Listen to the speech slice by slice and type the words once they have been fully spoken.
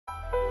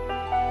Hi,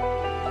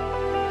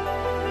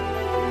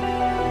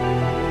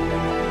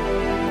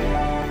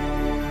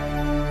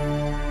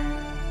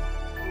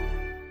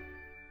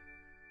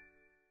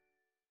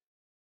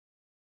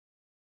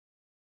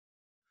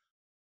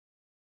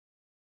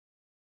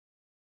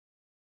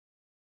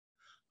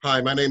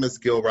 my name is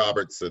Gil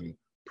Robertson,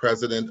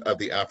 President of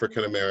the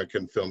African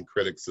American Film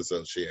Critics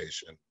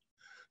Association.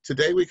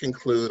 Today we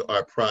conclude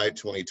our Pride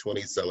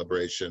 2020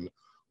 celebration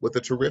with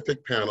a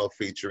terrific panel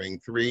featuring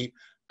 3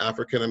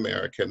 African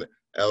American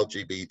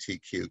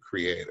LGBTQ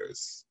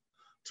creators.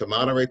 To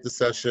moderate the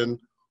session,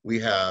 we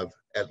have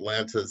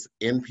Atlanta's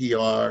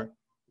NPR,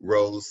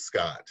 Rose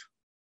Scott.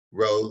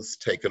 Rose,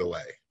 take it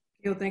away.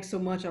 Gil, thanks so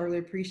much. I really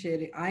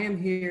appreciate it. I am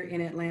here in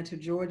Atlanta,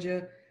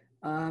 Georgia.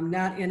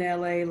 Not in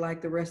LA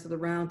like the rest of the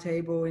round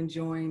table,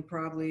 enjoying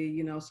probably,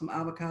 you know, some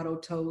avocado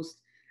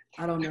toast.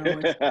 I don't know.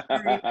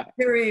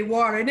 Perrier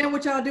water. Isn't that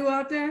what y'all do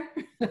out there?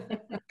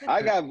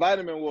 I got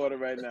vitamin water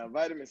right now,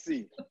 vitamin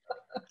C.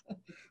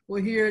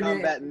 Well, here in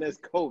combating this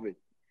COVID.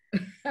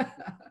 I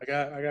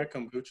got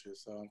kombucha,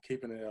 so I'm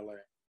keeping it in LA.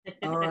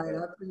 All right,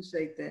 I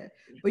appreciate that.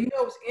 But you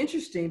know, it's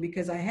interesting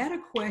because I had a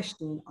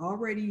question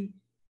already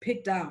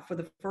picked out for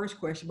the first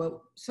question, but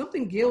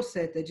something Gil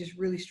said that just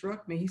really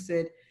struck me. He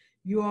said,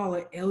 you all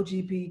are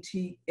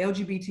LGBTQI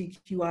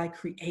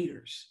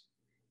creators.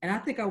 And I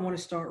think I want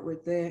to start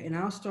with that. And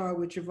I'll start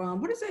with Travon.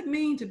 What does that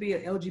mean to be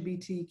an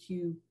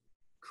LGBTQ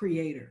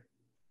creator?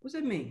 What does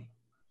that mean?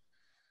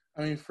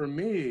 I mean, for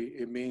me,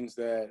 it means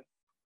that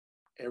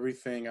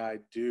everything I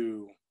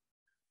do,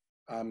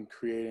 I'm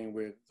creating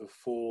with the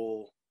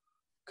full,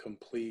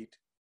 complete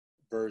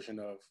version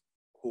of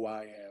who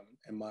I am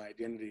and my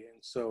identity.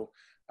 And so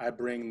I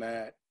bring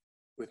that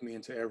with me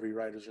into every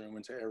writer's room,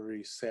 into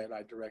every set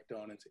I direct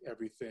on, into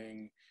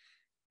everything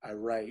I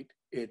write.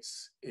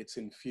 It's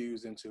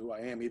infused into who I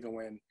am, even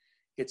when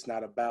it's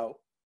not about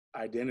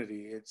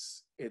identity.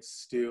 It's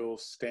still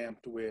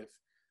stamped with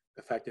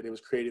the fact that it was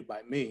created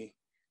by me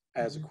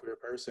as a queer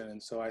person.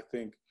 And so I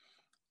think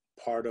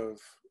part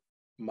of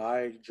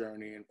my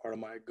journey and part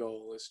of my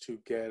goal is to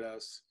get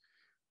us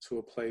to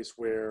a place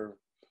where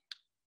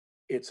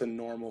it's a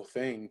normal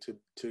thing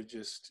to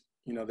just,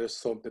 you know, there's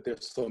so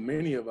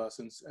many of us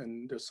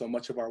and there's so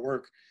much of our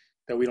work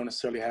that we don't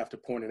necessarily have to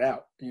point it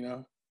out, you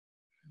know?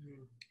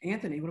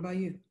 Anthony, what about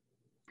you?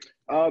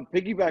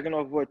 Piggybacking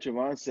off what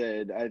Travon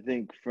said, I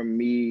think for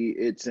me,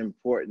 it's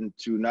important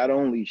to not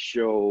only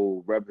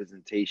show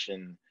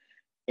representation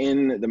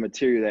in the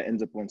material that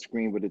ends up on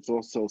screen, but it's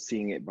also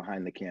seeing it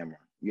behind the camera,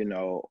 you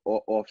know,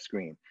 or off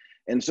screen.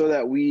 And so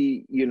that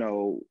we, you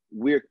know,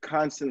 we're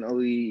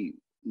constantly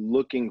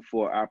looking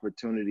for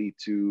opportunity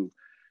to,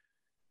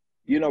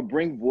 you know,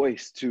 bring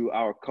voice to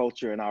our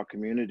culture and our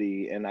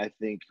community. And I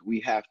think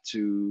we have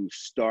to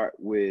start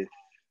with,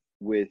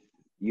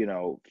 you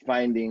know,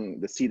 finding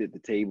the seat at the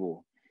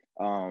table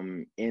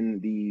in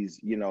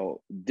these, you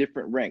know,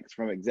 different ranks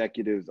from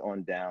executives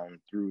on down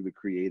through the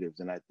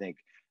creatives. And I think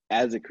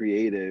as a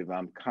creative,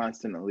 I'm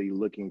constantly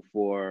looking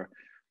for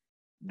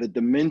the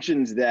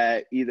dimensions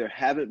that either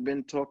haven't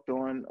been talked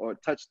on or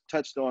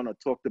touched on or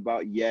talked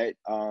about yet,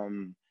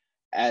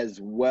 as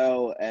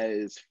well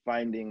as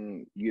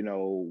finding, you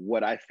know,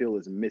 what I feel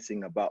is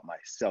missing about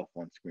myself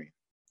on screen.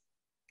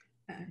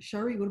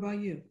 Shari, what about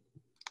you?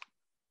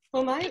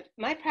 Well,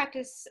 my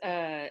practice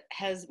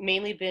has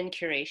mainly been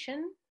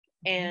curation,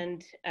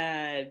 and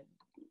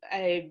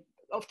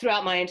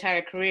throughout my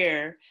entire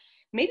career,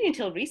 maybe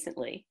until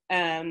recently,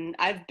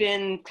 I've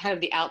been kind of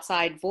the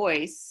outside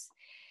voice,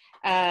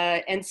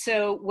 and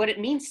so what it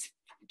means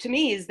to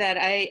me is that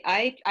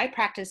I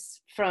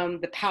practice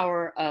from the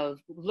power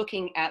of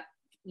looking at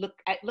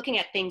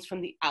things from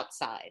the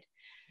outside.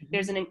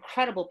 There's an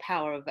incredible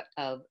power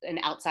of an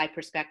outside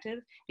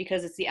perspective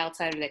because it's the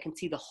outsider that can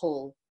see the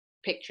whole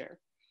picture.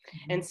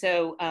 And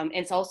so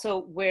it's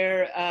also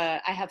where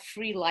I have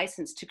free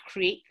license to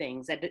create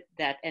things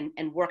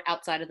and work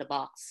outside of the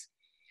box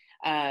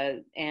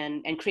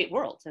and create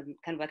worlds. I'm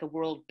kind of like a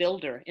world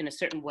builder in a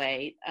certain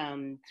way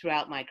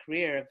throughout my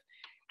career. I've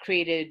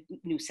created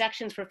new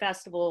sections for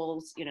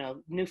festivals, you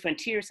know, New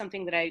Frontier,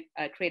 something that I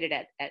created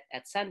at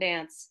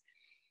Sundance,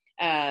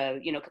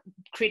 you know,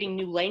 creating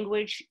new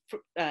language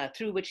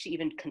through which to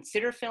even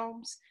consider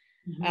films.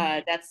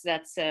 I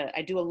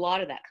do a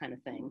lot of that kind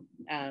of thing,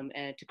 and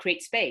to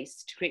create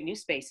space, to create new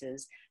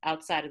spaces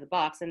outside of the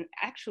box. And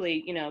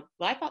actually, you know,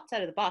 life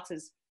outside of the box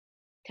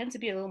tends to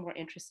be a little more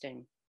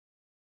interesting.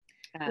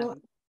 No,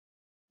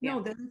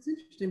 that's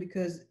interesting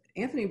because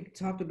Anthony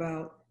talked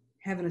about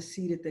having a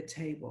seat at the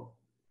table.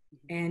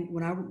 And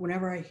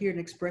whenever I hear an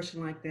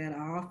expression like that, I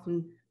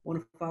often want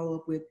to follow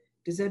up with,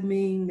 does that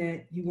mean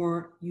that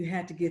you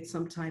had to get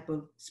some type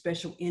of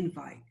special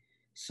invite?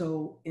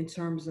 So in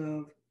terms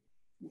of,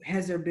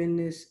 has there been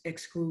this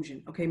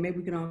exclusion? Okay, maybe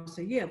we can all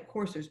say, yeah, of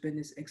course there's been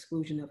this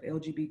exclusion of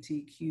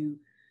LGBTQ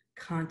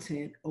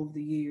content over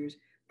the years,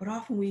 but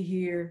often we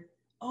hear,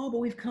 oh, but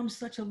we've come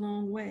such a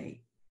long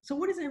way. So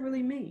what does that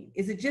really mean?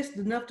 Is it just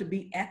enough to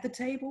be at the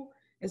table,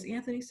 as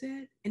Anthony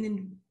said? And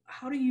then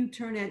how do you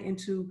turn that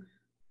into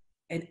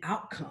an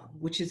outcome,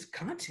 which is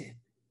content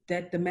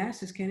that the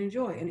masses can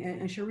enjoy.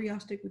 And Shari, I'll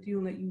stick with you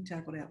and let you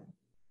tackle that one.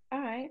 All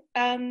right.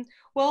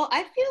 Well,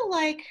 I feel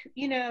like,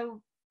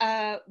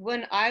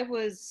 when I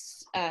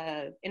was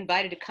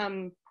invited to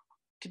come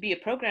to be a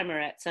programmer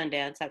at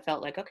Sundance, I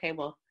felt like, okay,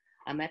 well,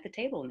 I'm at the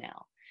table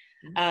now.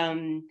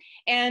 And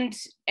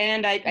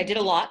I did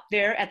a lot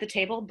there at the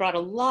table, brought a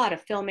lot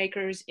of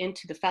filmmakers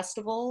into the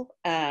festival.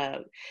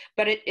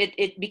 But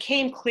it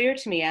became clear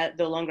to me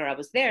the longer I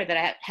was there that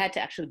I had to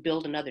actually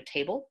build another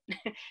table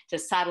to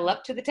saddle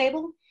up to the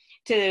table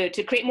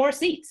to create more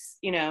seats,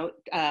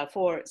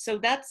 so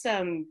that's,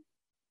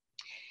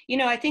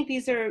 I think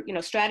these are,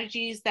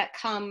 strategies that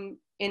come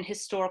in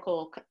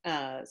historical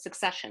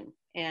succession.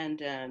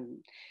 And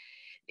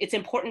it's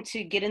important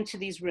to get into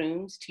these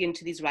rooms, to get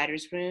into these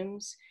writers'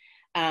 rooms.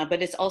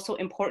 But it's also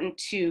important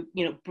to,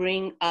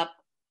 bring up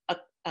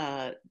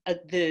a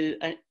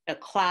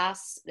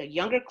class, a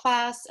younger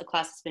class, a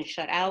class that's been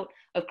shut out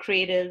of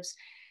creatives,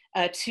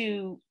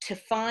 to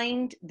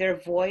find their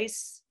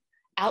voice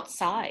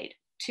outside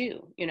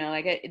too.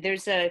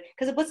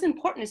 Because what's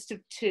important is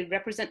to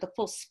represent the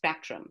full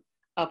spectrum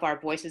of our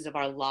voices, of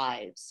our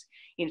lives,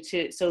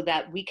 so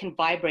that we can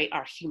vibrate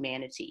our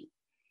humanity,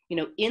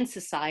 in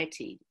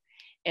society.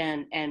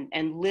 And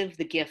live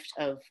the gift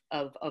of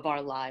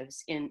our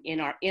lives in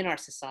our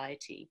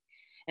society.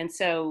 And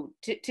so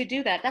to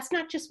do that, that's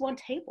not just one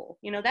table.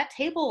 That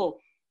table,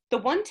 the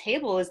one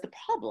table is the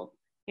problem.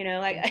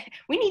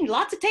 We need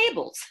lots of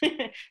tables.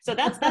 So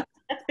that's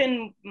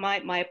been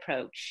my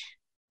approach.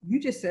 You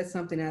just said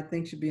something I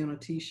think should be on a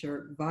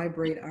T-shirt: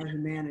 vibrate our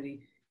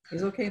humanity.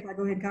 Is it okay if I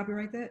go ahead and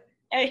copyright that?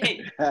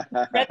 Hey,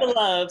 spread the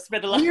love. We're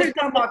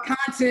talking about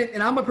content,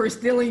 and I'm up here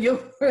stealing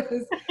yours.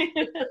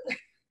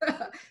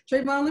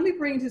 Travon, let me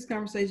bring into this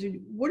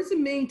conversation. What does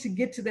it mean to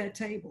get to that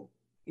table?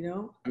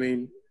 I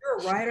mean, you're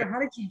a writer. How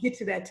did you get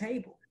to that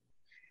table?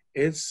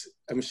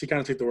 She kind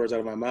of took the words out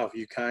of my mouth.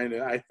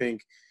 I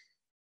think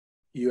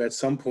you, at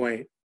some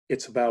point,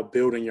 it's about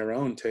building your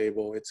own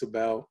table. It's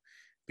about,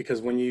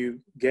 because when you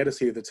get a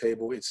seat at the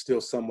table, it's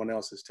still someone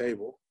else's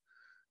table.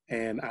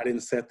 And I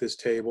didn't set this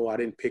table. I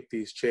didn't pick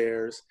these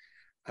chairs.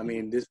 I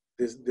mean, this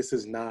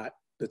is not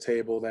the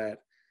table that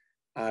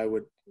I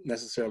would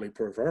necessarily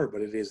prefer,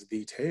 but it is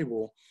the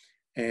table.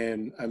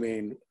 And I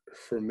mean,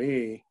 for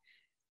me,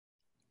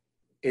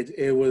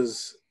 it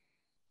was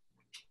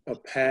a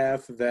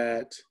path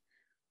that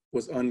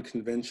was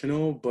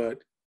unconventional,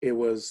 but it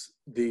was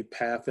the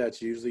path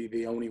that's usually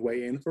the only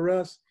way in for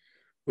us,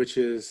 which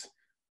is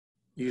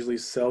usually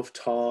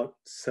self-taught,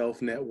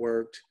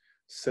 self-networked,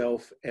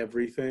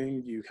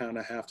 self-everything. You kind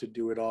of have to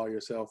do it all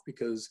yourself,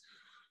 because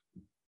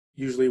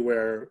usually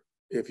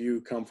if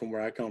you come from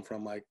where I come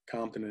from, like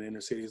Compton and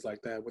inner cities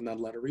like that, with not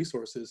a lot of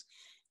resources,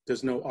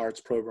 there's no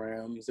arts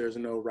programs, there's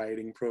no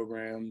writing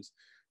programs,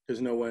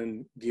 there's no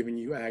one giving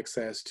you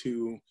access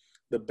to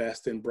the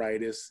best and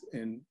brightest,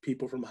 and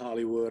people from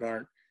Hollywood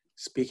aren't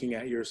speaking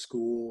at your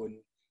school and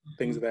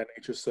things of that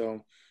nature.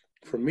 So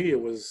for me,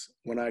 it was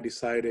when I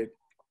decided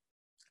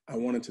I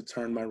wanted to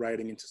turn my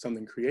writing into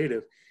something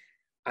creative,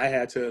 I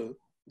had to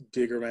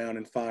dig around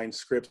and find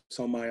scripts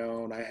on my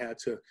own. I had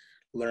to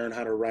learn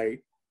how to write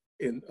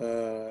in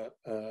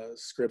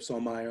scripts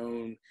on my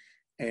own,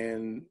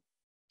 and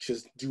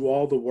just do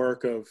all the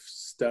work of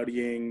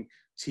studying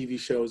TV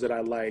shows that I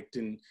liked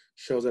and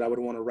shows that I would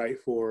want to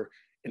write for,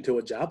 until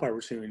a job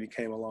opportunity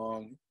came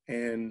along.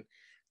 And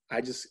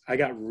I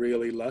got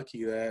really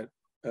lucky that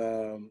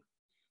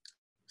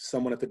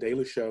someone at The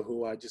Daily Show,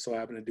 who I just so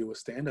happened to do a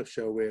stand-up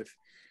show with,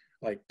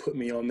 like put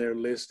me on their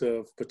list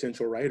of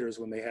potential writers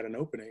when they had an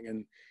opening.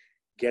 And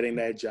getting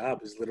that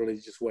job is literally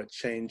just what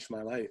changed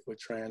my life, what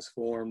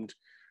transformed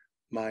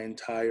my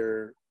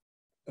entire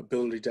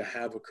ability to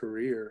have a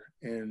career.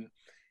 And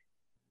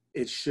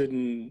it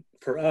shouldn't,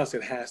 for us,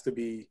 it has to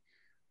be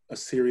a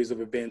series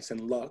of events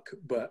and luck,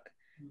 but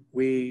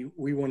we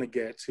want to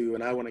get to,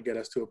 and I want to get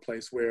us to a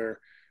place where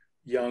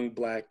young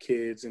Black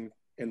kids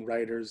and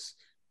writers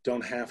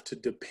don't have to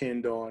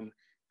depend on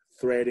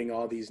threading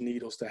all these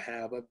needles to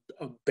have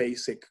a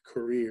basic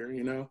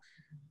career.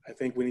 I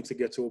think we need to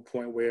get to a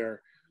point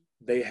where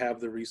they have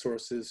the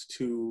resources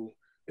to,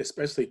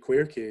 especially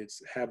queer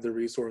kids, have the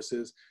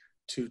resources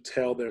to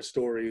tell their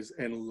stories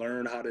and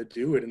learn how to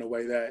do it in a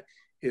way that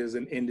is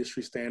an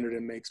industry standard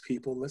and makes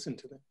people listen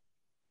to them.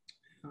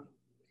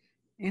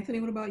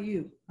 Anthony, what about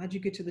you? How'd you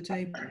get to the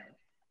table?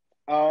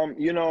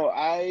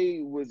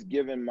 I was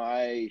given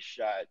my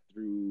shot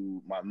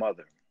through my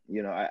mother.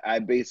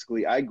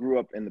 I grew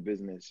up in the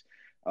business.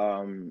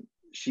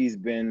 She's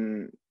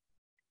been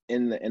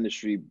in the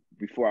industry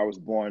before I was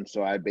born,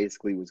 so I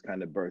basically was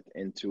kind of birthed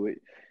into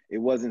it. It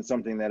wasn't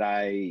something that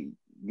I,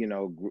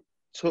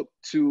 took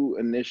to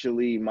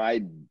initially.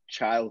 My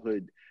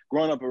childhood,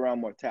 growing up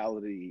around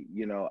mortality,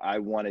 I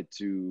wanted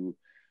to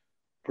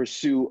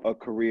pursue a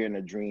career and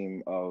a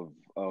dream of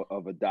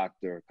a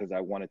doctor, because I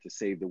wanted to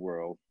save the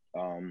world,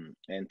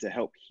 and to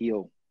help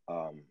heal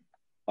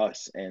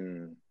us,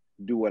 and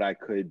do what I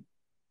could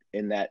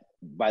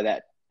by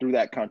that through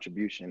that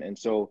contribution. And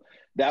so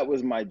that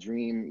was my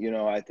dream. You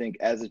know, I think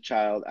as a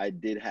child, I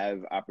did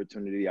have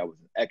opportunity. I was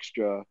an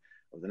extra, I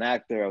was an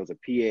actor, I was a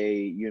PA,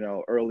 you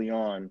know, early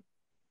on,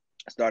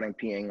 starting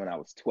PAing when I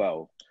was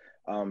 12.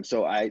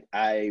 So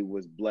I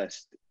was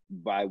blessed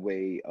by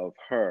way of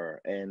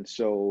her. And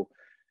so,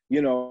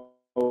 you know,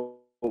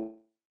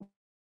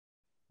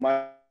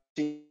 my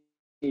senior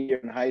year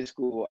in high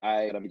school,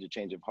 I had a major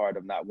change of heart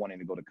of not wanting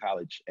to go to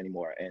college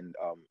anymore. And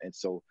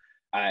so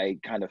I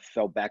kind of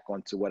fell back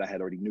onto what I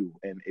had already knew.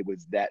 And it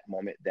was that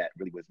moment that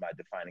really was my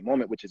defining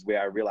moment, which is where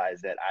I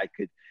realized that I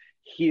could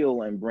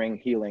heal and bring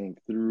healing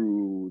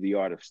through the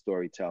art of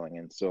storytelling.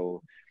 And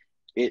so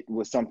it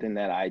was something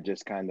that I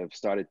just kind of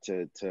started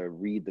to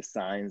read the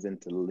signs and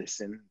to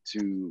listen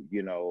to,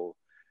 you know,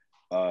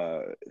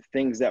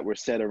 things that were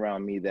said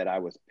around me that I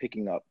was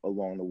picking up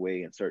along the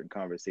way in certain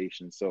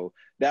conversations. So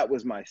that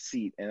was my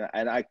seat.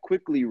 And I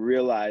quickly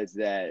realized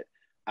that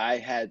I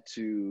had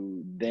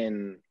to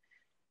then,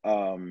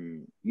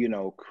 you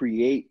know,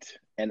 create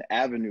an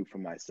avenue for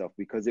myself,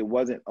 because it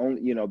wasn't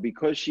only, you know,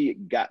 because she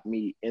got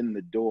me in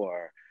the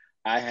door,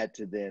 I had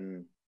to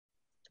then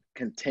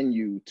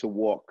continue to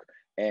walk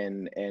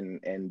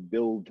and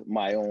build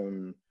my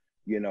own,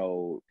 you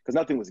know, because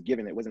nothing was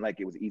given. It wasn't like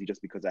it was easy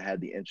just because I had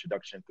the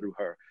introduction through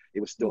her. It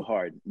was still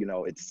hard, you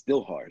know, it's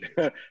still hard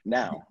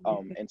now.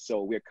 And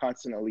so we're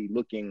constantly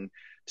looking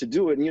to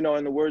do it. And, you know,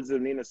 in the words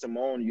of Nina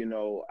Simone, you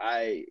know,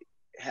 I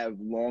have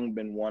long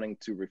been wanting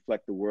to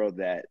reflect the world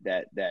that,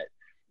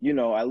 you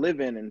know, I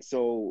live in. And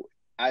so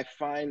I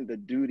find the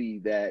duty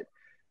that,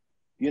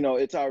 you know,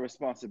 it's our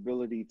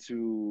responsibility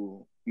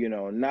to, you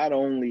know, not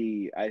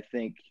only, I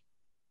think,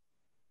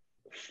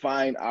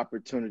 find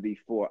opportunity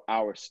for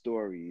our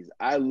stories.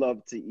 I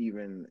love to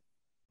even,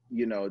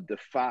 you know,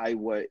 defy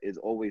what is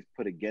always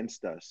put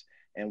against us,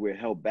 and we're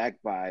held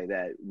back by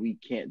that we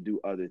can't do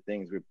other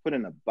things. We're put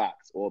in a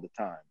box all the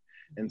time.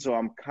 And so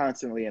I'm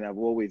constantly, and I've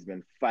always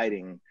been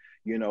fighting,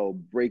 you know,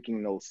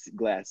 breaking those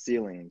glass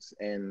ceilings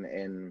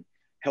and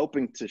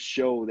helping to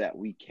show that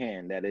we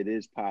can, that it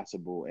is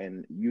possible,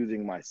 and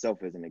using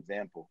myself as an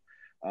example.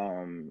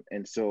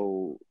 And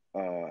so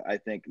I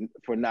think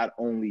for not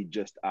only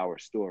just our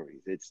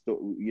stories, it's,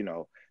 you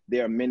know,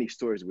 there are many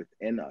stories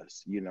within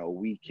us. You know,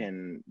 we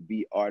can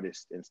be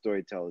artists and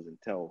storytellers and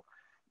tell,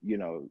 you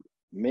know,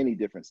 many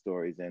different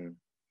stories. And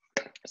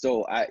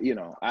so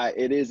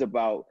it is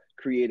about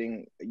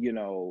creating, you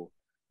know,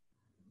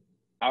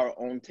 our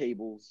own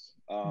tables,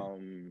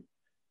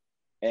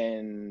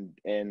 and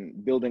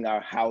building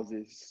our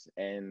houses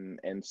and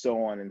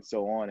so on and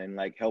so on, and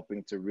like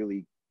helping to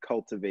really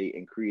cultivate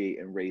and create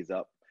and raise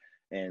up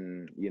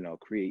and, you know,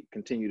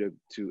 continue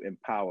to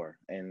empower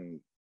and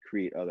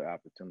create other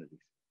opportunities.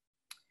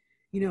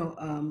 You know,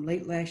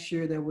 late last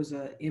year, there was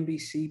a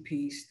NBC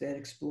piece that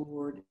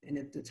explored, and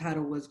the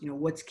title was, you know,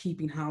 what's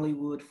keeping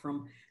Hollywood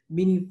from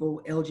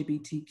meaningful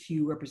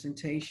LGBTQ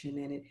representation.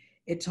 And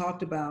it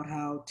talked about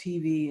how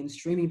TV and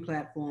streaming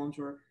platforms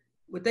were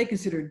what they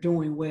consider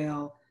doing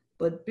well,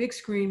 but big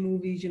screen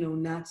movies, you know,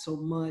 not so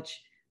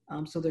much.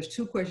 So there's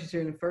two questions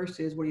here. And the first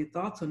is, what are your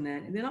thoughts on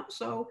that? And then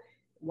also,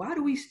 why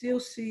do we still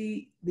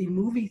see the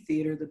movie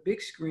theater, the big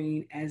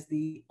screen, as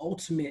the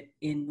ultimate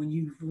in when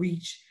you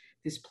reach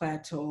this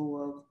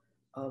plateau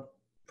of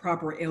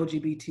proper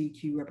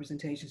LGBTQ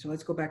representation? So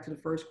let's go back to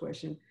the first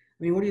question.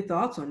 I mean, what are your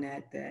thoughts on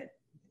that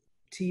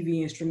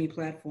TV and streaming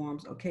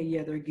platforms, okay,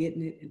 yeah, they're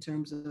getting it in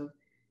terms of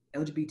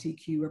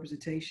LGBTQ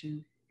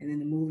representation, and then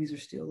the movies are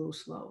still a little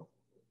slow?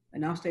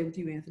 And I'll stay with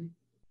you, Anthony.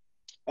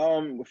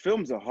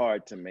 Films are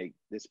hard to make,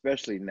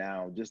 especially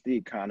now, just the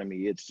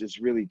economy. It's just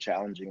really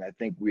challenging. I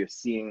think we're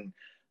seeing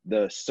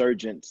the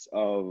surgence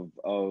of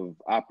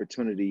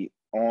opportunity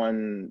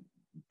on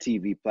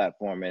TV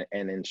platform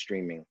and in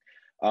streaming.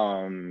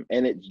 And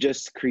it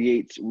just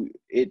creates,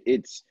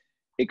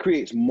 it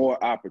creates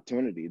more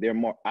opportunity. There are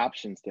more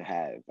options to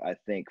have, I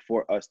think,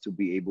 for us to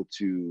be able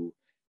to,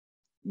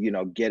 you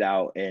know, get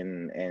out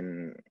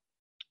and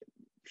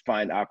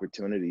find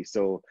opportunity.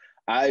 So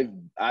I've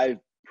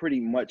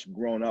pretty much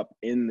grown up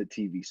in the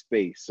TV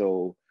space.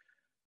 So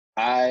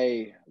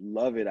I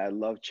love it. I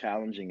love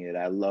challenging it.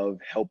 I love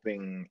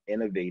helping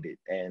innovate it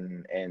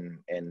and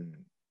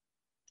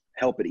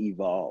help it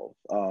evolve.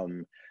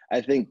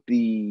 I think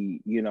you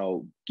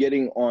know,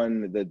 getting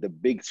on the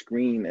big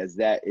screen, as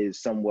that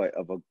is somewhat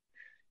of a,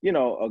 you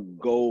know, a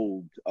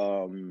gold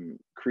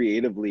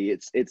creatively.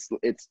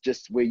 It's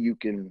just where you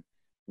can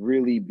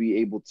really be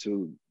able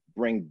to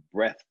bring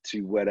breath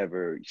to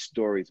whatever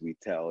stories we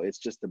tell. It's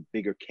just a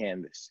bigger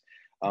canvas.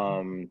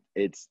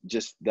 It's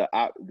just the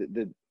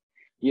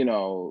you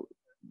know,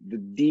 the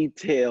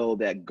detail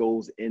that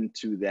goes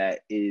into that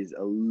is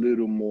a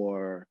little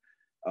more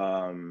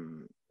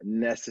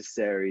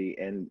necessary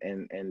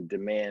and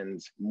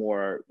demands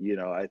more, you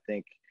know, I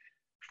think,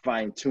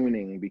 fine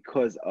tuning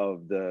because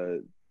of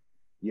the,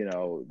 you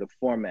know, the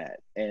format.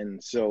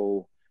 And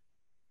so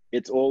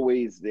it's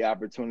always the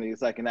opportunity.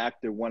 It's like an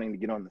actor wanting to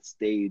get on the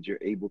stage. You're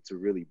able to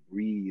really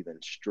breathe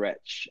and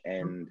stretch,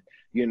 and,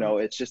 you know,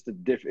 it's just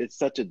it's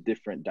such a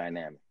different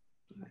dynamic.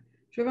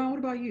 Travon, what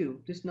about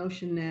you? This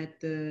notion that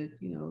the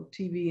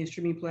TV and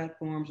streaming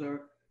platforms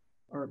are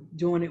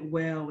doing it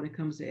well when it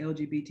comes to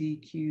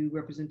LGBTQ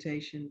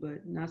representation,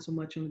 but not so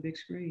much on the big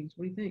screens.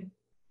 What do you think?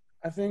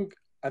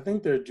 I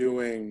think they're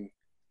doing.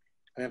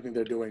 I think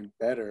they're doing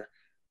better.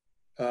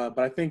 But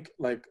I think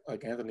like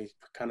Anthony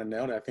kind of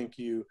nailed it. I think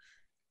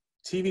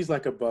TV's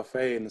like a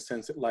buffet in the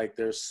sense that like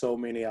there's so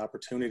many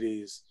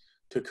opportunities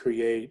to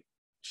create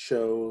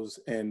shows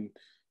and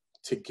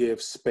to give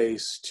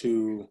space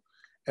to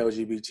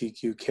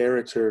LGBTQ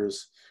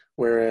characters.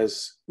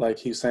 Whereas like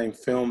he's saying,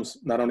 films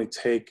not only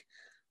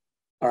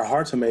are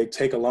hard to make,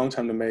 take a long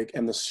time to make,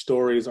 and the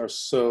stories are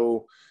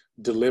so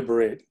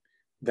deliberate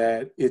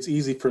that it's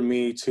easy for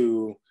me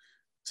to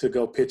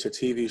go pitch a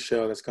TV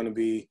show that's going to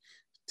be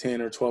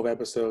 10 or 12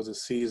 episodes a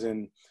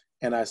season,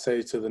 and I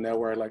say to the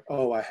network like,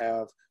 oh,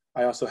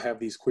 I also have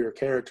these queer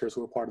characters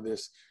who are part of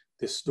this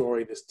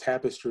story, this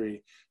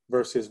tapestry,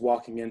 versus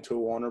walking into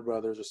Warner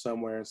Brothers or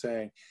somewhere and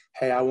saying,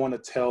 hey, I want to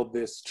tell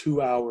this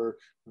 2-hour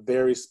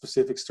very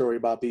specific story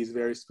about these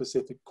very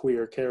specific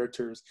queer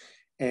characters.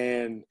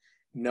 And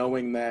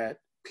knowing that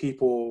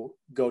people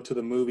go to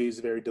the movies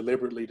very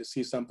deliberately to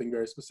see something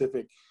very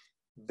specific,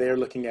 they're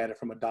looking at it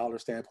from a dollar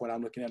standpoint,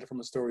 I'm looking at it from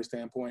a story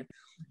standpoint,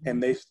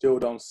 and they still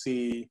don't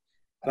see,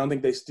 I don't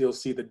think they still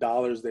see the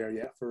dollars there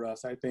yet for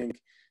us. I think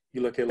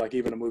you look at like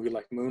even a movie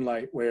like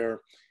Moonlight, where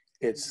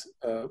it's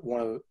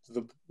one of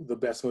the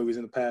best movies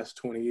in the past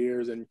 20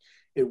 years, and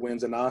it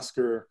wins an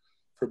Oscar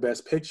for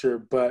Best Picture,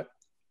 but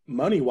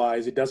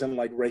money-wise, it doesn't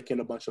like rake in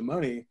a bunch of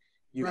money.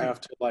 You Right. have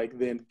to like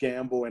then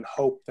gamble and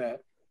hope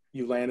that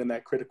you land in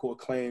that critical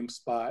acclaim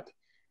spot.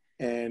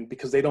 And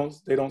because they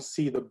don't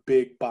see the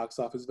big box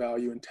office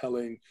value in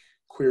telling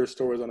queer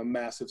stories on a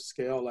massive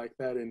scale like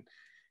that, and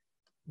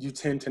you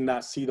tend to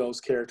not see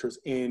those characters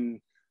in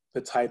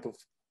the type of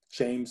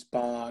James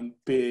Bond,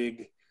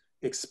 big,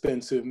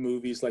 expensive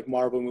movies like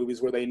Marvel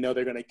movies where they know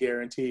they're going to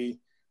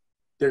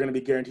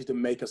be guaranteed to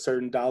make a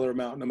certain dollar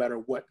amount no matter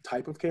what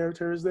type of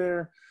character is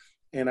there.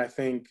 And I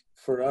think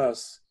for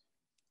us,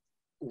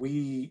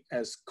 we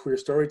as queer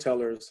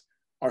storytellers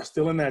are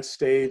still in that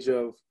stage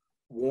of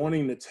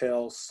wanting to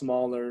tell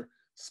smaller,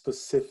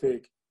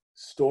 specific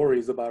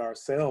stories about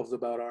ourselves,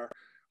 about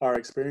our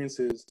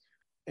experiences,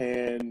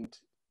 and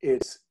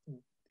it's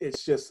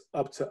just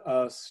up to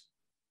us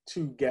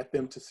to get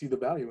them to see the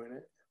value in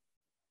it.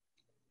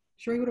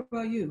 Shari, what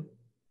about you?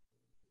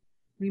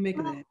 What do you make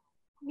of that?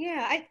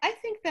 Yeah, I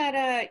think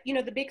that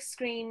the big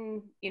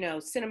screen,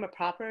 cinema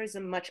proper is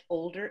a much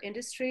older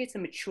industry. It's a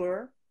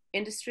mature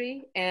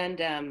industry, and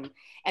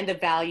the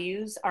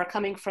values are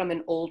coming from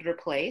an older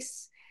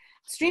place.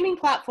 Streaming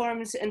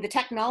platforms and the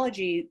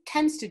technology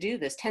tends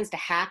to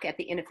hack at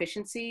the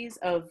inefficiencies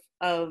of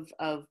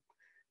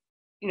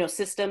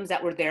systems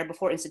that were there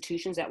before,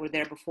 institutions that were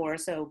there before.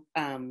 So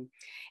and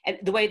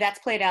the way that's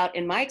played out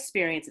in my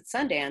experience at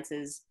Sundance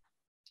is,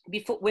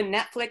 before, when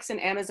Netflix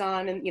and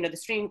Amazon and the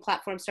streaming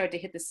platforms started to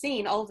hit the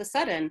scene, all of a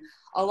sudden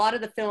a lot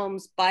of the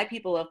films by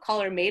people of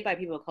color, made by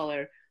people of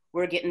color,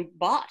 were getting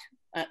bought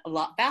a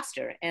lot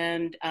faster,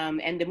 and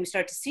then we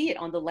start to see it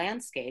on the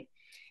landscape.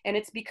 And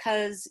it's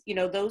because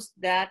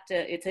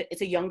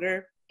it's a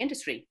younger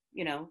industry.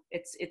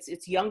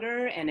 It's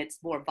younger, and it's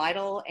more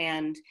vital,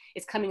 and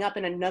it's coming up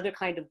in another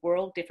kind of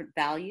world, different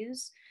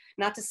values.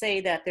 Not to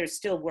say that there's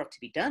still work to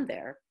be done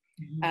there.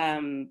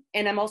 Mm-hmm.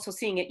 And I'm also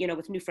seeing it,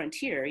 with New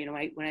Frontier.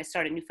 When I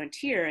started New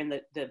Frontier in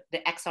the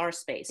XR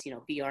space,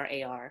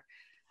 VR, AR.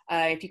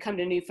 If you come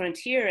to New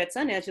Frontier at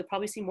Sundance, you'll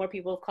probably see more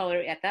people of color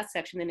at that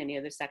section than any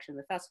other section of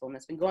the festival, and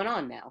that's been going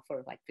on now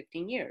for like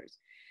 15 years.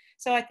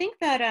 So I think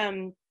that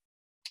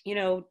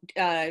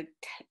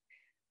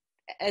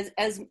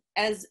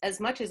as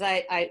much as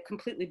I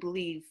completely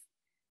believe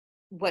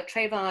what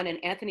Travon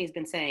and Anthony has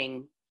been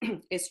saying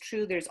is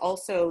true, there's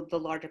also the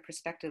larger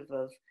perspective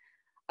of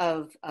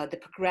the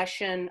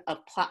progression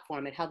of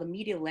platform and how the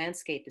media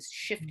landscape is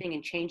shifting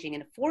and changing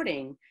and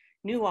affording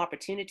new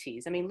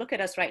opportunities. I mean, look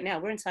at us right now.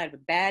 We're inside of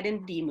a bad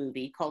indie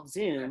movie called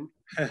Zoom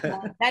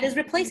that is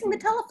replacing the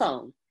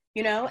telephone,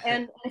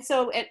 and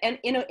so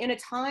in a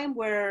time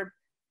where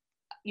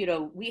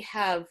we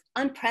have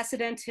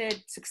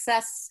unprecedented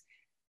success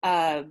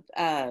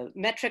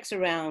metrics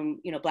around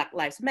Black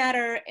Lives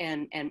Matter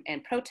and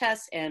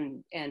protests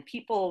and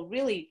people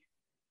really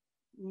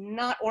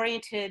not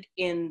oriented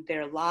in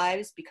their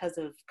lives because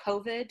of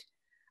COVID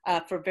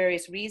for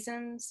various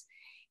reasons.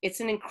 It's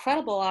an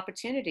incredible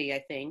opportunity, I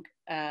think,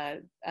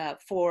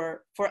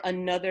 for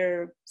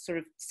another sort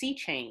of sea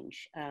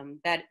change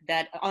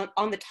that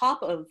on the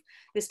top of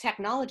this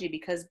technology,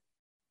 because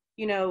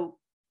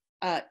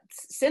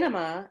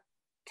cinema,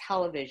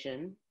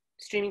 television,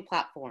 streaming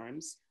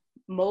platforms,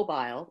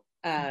 mobile,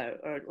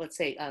 or let's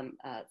say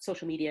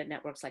social media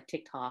networks like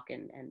TikTok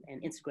and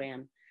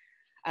Instagram.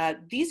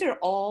 These are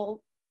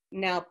all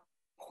now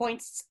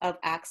points of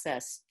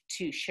access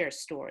to share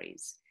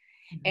stories.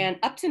 Mm-hmm. And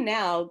up to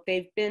now,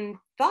 they've been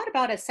thought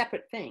about as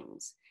separate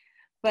things.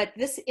 But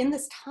in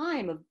this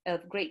time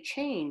of great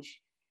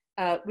change,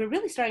 we're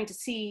really starting to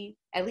see,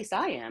 at least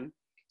I am,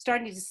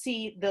 starting to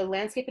see the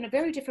landscape in a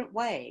very different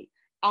way.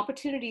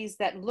 opportunities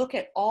that look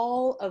at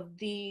all of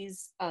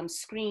these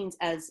screens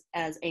as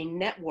a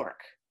network,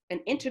 an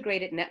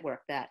integrated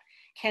network that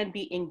can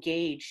be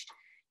engaged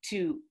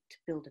to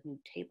build a new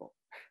table.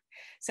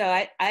 So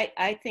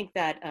I think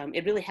that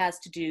it really has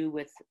to do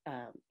with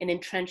an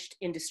entrenched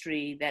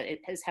industry that it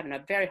is having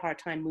a very hard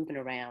time moving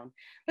around.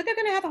 But they're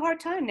going to have a hard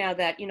time now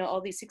that, you know,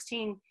 all these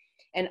 16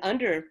 and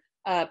under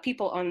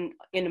people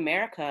in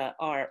America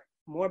are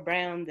more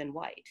brown than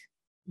white.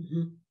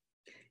 Mm-hmm.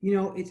 You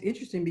know, it's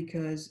interesting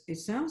because it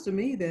sounds to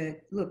me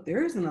that, look,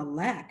 there isn't a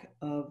lack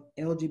of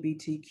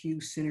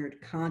LGBTQ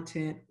centered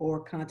content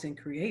or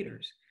content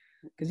creators.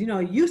 Because, you know,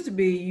 you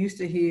used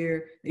to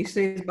hear, they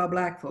say it's about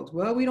Black folks.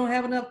 Well, we don't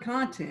have enough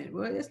content.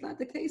 Well, it's not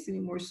the case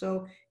anymore.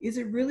 So is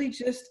it really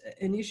just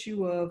an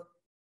issue of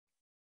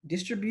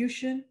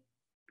distribution?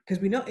 Because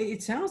we know,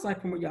 it sounds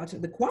like from what y'all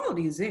said, the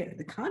quality is there.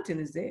 The content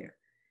is there.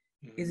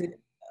 Mm-hmm. Is it,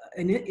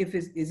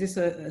 is this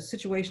a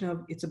situation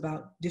of it's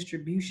about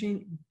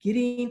distribution,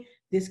 getting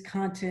this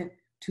content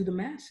to the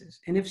masses?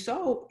 And if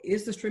so,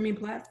 is the streaming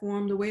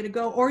platform the way to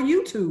go, or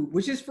YouTube,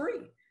 which is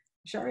free?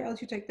 Shari, I'll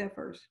let you take that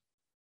first.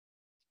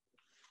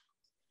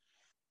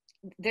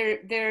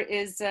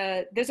 There's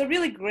a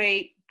really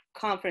great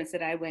conference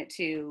that I went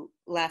to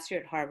last year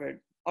at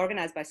Harvard,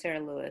 organized by Sarah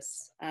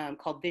Lewis,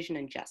 called Vision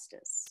and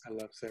Justice. I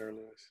love Sarah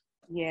Lewis.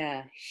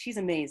 Yeah, she's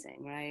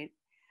amazing, right?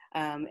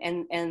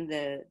 And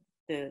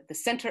the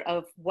center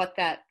of what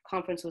that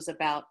conference was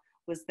about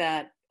was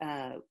that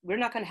we're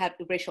not going to have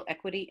racial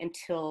equity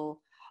until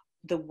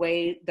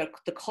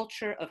the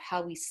culture of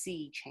how we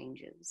see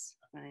changes,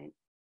 right?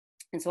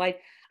 And so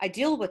I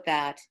deal with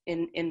that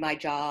in my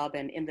job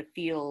and in the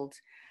field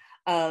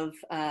of,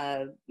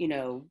 you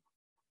know,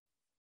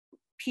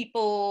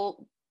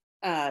 people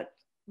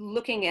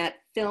looking at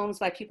films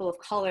by people of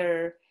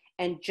color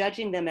and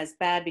judging them as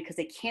bad because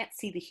they can't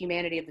see the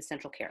humanity of the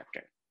central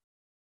character.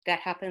 That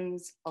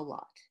happens a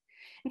lot.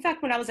 In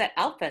fact, when I was at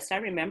Outfest, I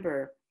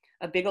remember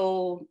a big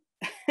old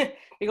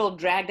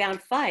drag down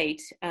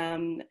fight.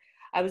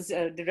 I was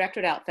the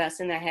director at Outfest,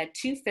 and I had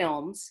two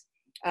films.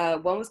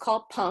 One was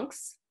called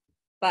Punks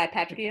by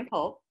Patrick Ian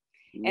Polk,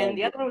 and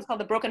the other one was called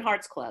The Broken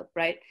Hearts Club,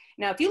 right?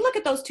 Now, if you look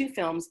at those two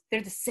films,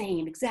 they're the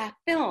same exact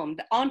film.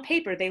 On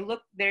paper, they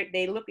look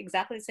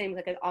exactly the same,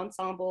 like an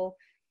ensemble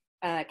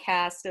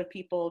cast of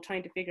people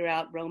trying to figure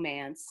out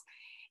romance.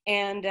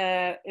 And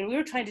we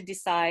were trying to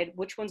decide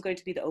which one's going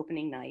to be the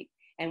opening night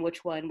and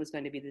which one was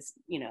going to be this,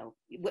 you know,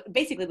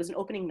 basically it was an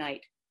opening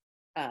night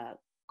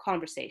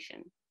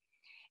conversation.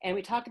 And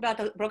we talked about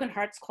the Broken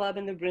Hearts Club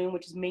in the room,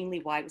 which is mainly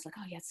white. It was like,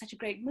 oh yeah, it's such a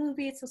great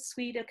movie. It's so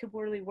sweet. It could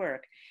really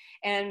work.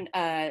 And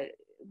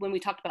when we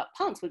talked about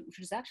Punks, which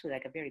was actually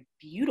like a very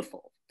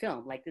beautiful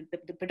film, like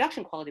the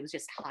production quality was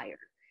just higher.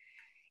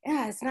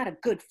 Yeah, it's not a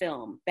good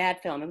film, bad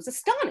film. I was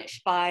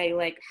astonished by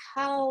like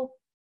how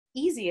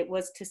easy it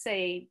was to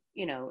say,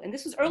 you know, and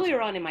this was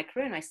earlier on in my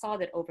career, and I saw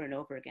that over and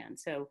over again.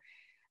 So,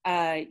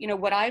 you know,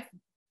 what I've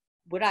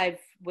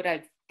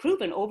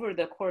proven over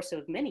the course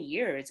of many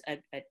years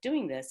at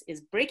doing this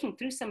is breaking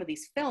through some of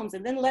these films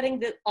and then letting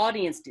the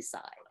audience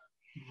decide.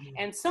 Mm-hmm.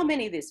 And so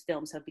many of these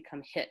films have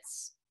become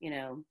hits, you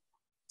know,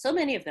 so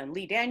many of them,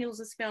 Lee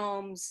Daniels'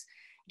 films,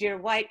 Dear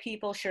White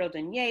People, Cheryl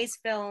Denier's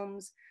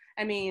films.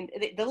 I mean,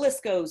 the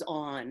list goes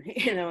on,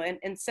 you know,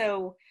 and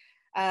so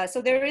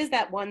there is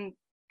that one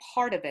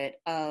part of it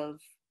of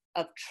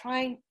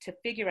trying to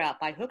figure out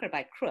by hook or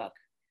by crook.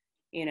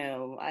 You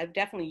know, I've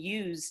definitely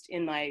used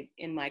in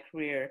my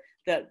career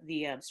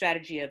the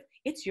strategy of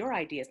it's your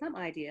idea, it's not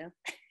my idea.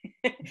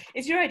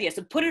 It's your idea,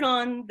 so put it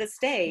on the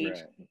stage,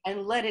 right,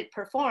 and let it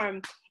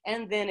perform.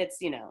 And then it's,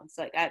 you know, it's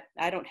like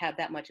I don't have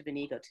that much of an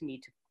ego to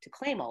need to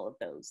claim all of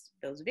those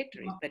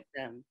victories, but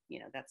you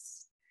know,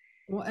 that's.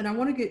 Well, and I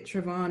want to get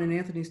Travon and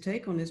Anthony's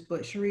take on this,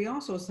 but Shari,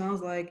 also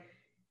sounds like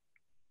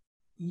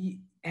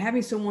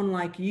having someone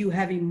like you,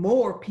 having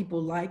more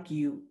people like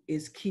you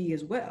is key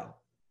as well,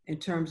 in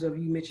terms of,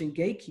 you mentioned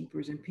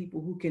gatekeepers and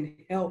people who can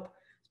help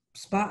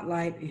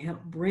spotlight and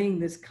help bring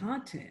this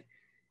content.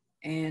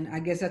 And I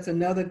guess that's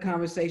another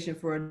conversation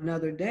for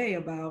another day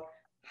about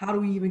how do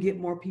we even get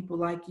more people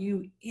like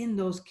you in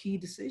those key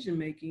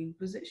decision-making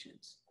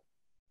positions,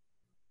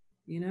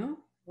 you know?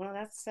 Well,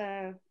 that's,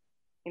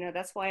 you know,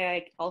 that's why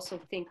I also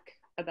think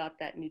about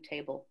that new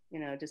table, you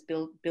know, just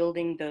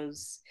building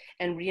those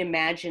and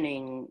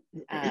reimagining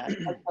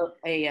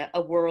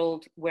a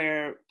world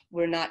where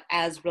we're not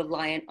as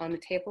reliant on the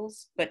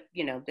tables, but,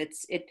 you know,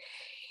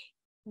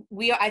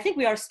 I think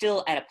we are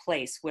still at a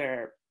place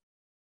where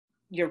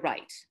you're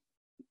right.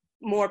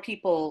 More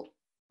people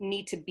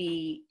need to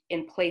be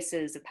in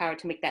places of power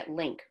to make that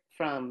link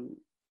from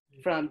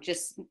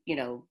just, you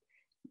know,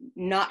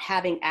 not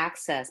having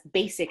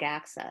basic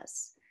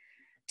access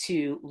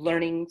to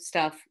learning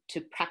stuff, to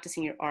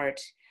practicing your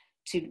art,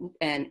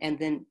 and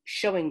then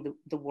showing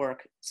the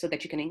work so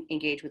that you can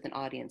engage with an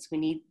audience.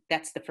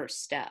 That's the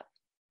first step.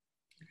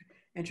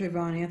 And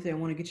Travon, Anthony, I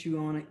want to get you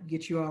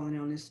all in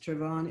on this.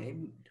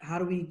 Travon, how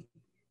do we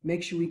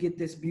make sure we get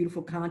this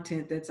beautiful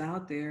content that's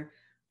out there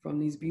from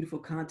these beautiful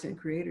content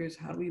creators?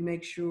 How do we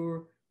make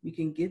sure we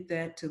can get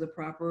that to the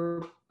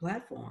proper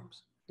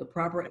platforms, the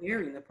proper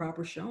airing, the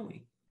proper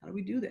showing? How do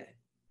we do that?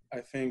 I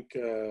think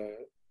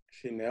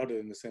she nailed it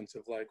in the sense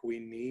of like, we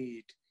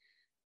need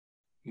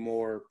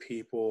more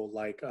people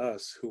like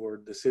us who are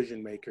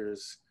decision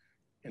makers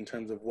in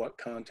terms of what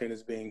content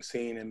is being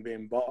seen and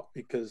being bought.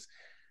 Because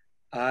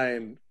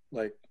I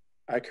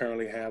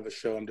currently have a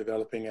show I'm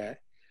developing at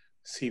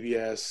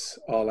CBS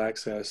All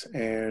Access,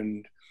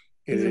 and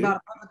is it about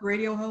a public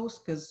radio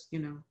host? Because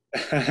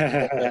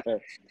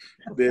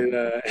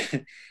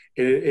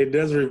it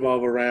does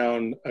revolve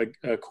around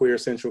a queer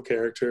central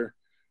character,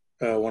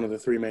 one of the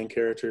three main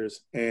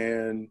characters,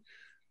 and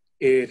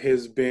it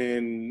has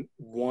been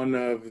one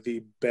of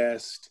the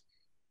best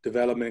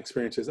development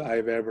experiences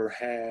I've ever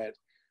had,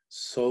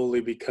 solely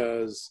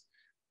because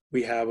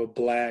we have a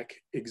Black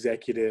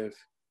executive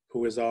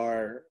who is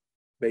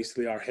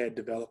basically our head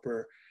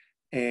developer,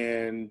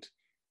 and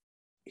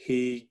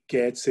he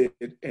gets it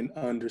and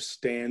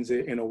understands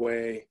it in a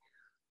way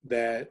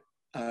that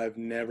I've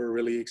never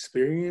really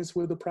experienced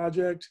with a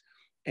project.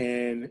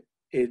 And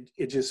it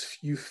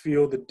just, you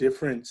feel the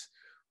difference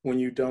when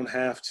you don't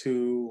have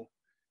to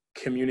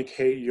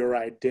communicate your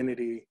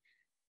identity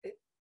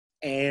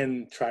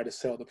and try to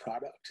sell the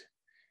product,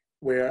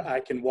 where I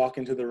can walk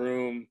into the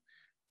room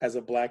as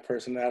a Black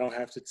person and I don't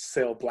have to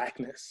sell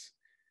Blackness.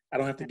 I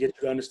don't have to get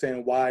you to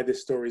understand why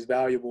this story is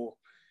valuable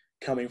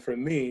coming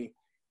from me.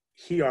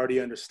 He already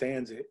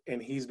understands it,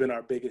 and he's been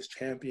our biggest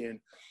champion.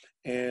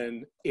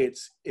 And it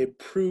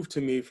proved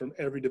to me from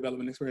every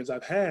development experience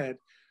I've had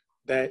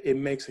that it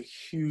makes a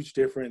huge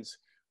difference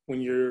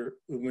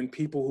when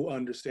people who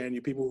understand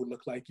you, people who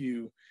look like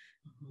you,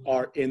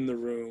 are in the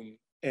room.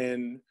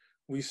 And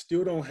we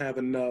still don't have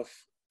enough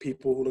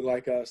people who look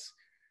like us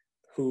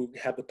who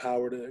have the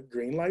power to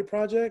greenlight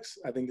projects.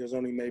 I think there's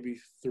only maybe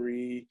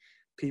 3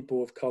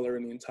 people of color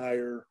in the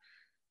entire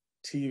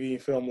TV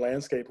and film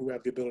landscape who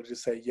have the ability to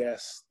say,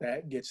 yes,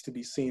 that gets to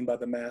be seen by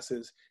the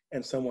masses,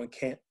 and someone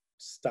can't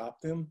stop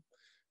them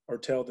or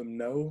tell them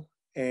no.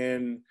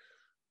 And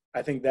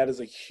I think that is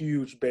a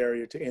huge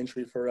barrier to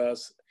entry for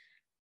us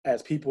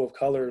as people of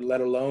color, let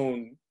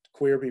alone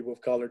queer people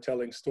of color,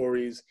 telling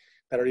stories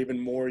that are even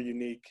more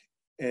unique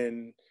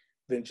than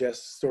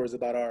just stories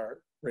about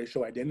our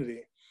racial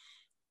identity.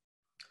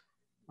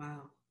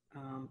 Wow.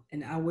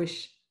 And I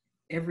wish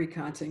every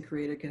content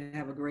creator could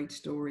have a great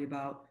story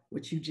about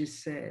what you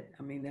just said.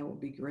 I mean, that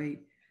would be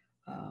great.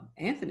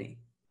 Anthony,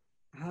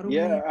 how do we?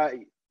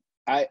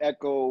 I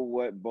echo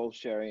what both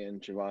Shari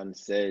and Travon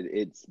said.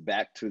 It's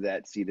back to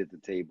that seat at the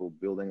table,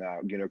 building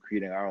our,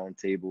 creating our own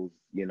tables,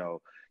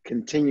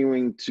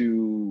 continuing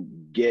to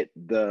get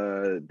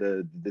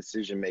the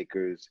decision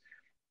makers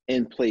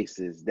in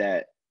places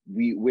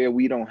where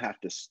we don't have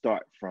to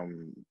start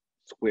from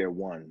square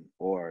one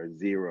or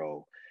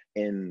zero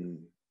and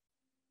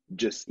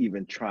just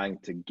even trying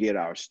to get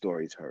our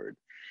stories heard.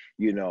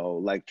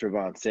 Like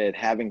Travon said,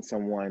 having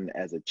someone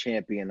as a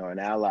champion or an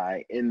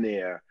ally in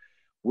there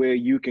where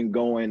you can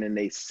go in and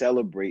they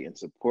celebrate and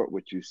support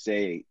what you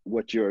say,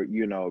 what you're,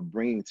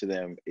 bringing to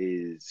them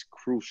is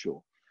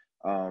crucial.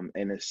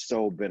 And it's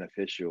so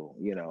beneficial,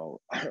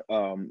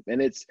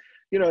 and it's,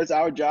 it's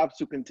our job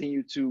to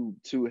continue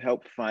to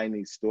help find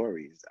these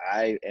stories.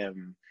 I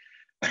am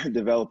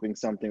developing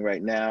something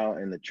right now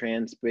in the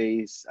trans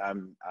space.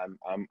 I'm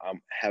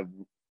have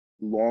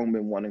long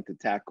been wanting to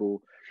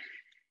tackle,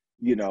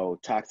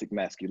 toxic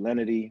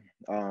masculinity,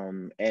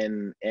 and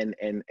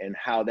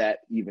how that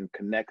even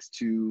connects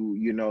to,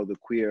 the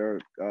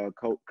queer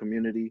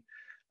community,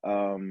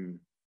 and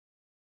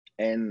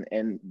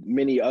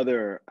many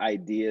other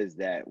ideas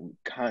that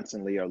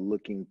constantly are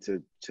looking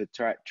to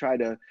try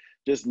to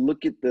just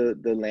look at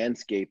the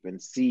landscape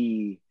and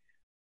see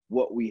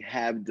what we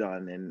have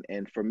done.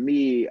 And for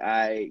me,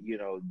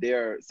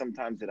 there are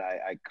sometimes that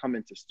I come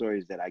into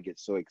stories that I get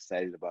so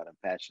excited about and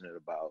passionate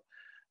about,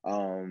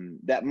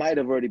 that might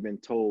have already been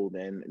told.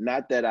 And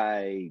not that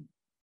I,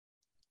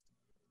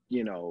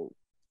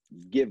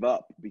 give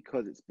up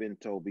because it's been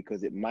told,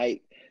 because it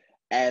might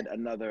add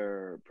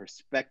another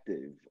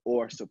perspective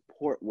or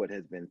support what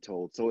has been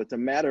told. So it's a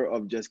matter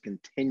of just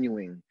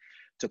continuing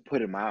to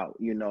put them out.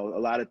 A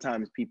lot of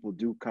times people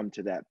do come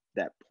to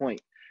that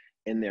point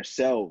in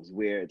themselves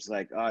where it's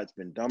like, oh, it's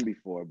been done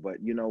before.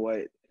 But you know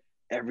what?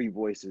 Every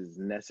voice is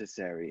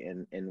necessary,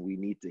 and we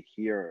need to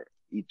hear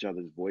each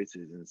other's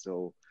voices. And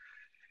so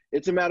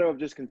it's a matter of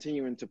just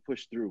continuing to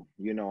push through,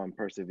 and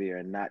persevere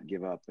and not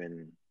give up,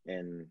 and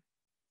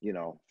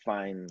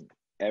find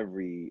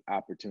every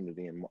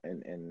opportunity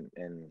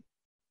and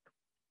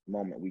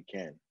moment we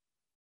can.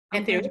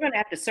 Anthony, we're going to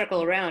have to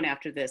circle around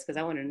after this because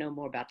I want to know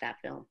more about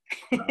that film.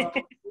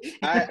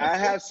 I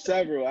have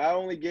several. I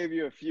only gave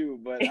you a few,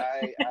 but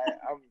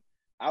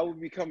I will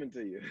be coming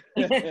to you.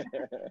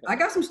 I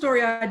got some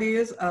story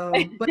ideas,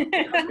 but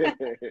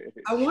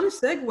I want to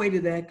segue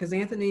to that because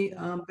Anthony,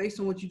 based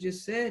on what you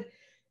just said,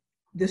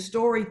 the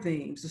story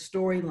themes, the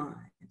storylines.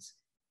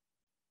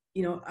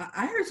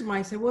 I heard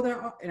somebody say,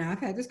 well, and I've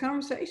had this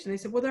conversation. They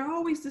said, well, they're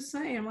always the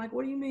same. I'm like,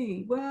 what do you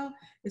mean? Well,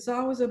 it's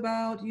always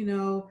about,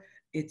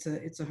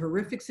 it's a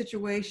horrific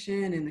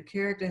situation, and the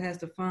character has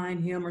to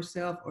find him or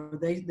herself or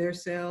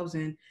themselves,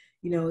 and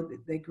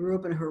they grew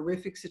up in a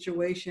horrific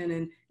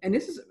situation, and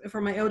this is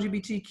from an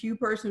LGBTQ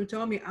person who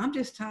told me, I'm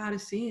just tired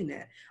of seeing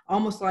that,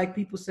 almost like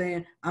people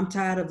saying, I'm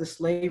tired of the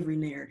slavery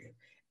narrative.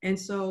 And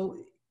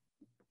so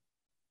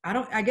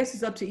I guess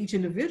it's up to each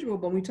individual,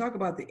 but when we talk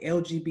about the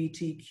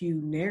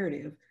LGBTQ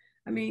narrative,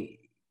 I mean,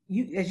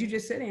 as you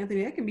just said,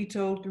 Anthony, that can be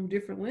told through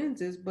different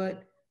lenses,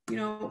 but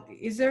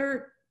is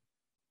there,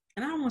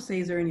 and I don't want to say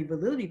is there any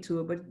validity to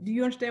it, but do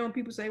you understand when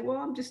people say, well,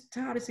 I'm just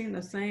tired of seeing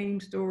the same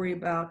story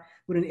with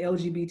an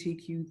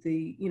LGBTQ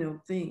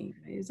theme?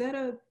 Is that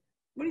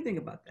what do you think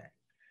about that?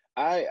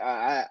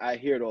 I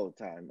hear it all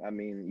the time. I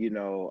mean,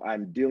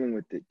 I'm dealing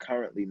with it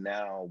currently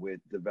now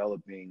with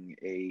developing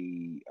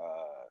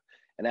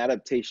an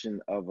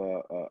adaptation of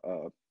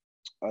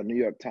a New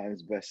York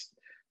Times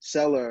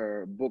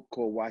bestseller book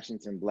called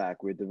Washington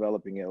Black. We're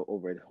developing it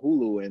over at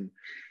Hulu, and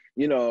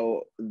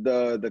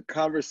the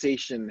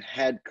conversation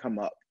had come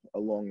up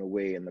along the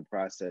way in the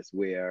process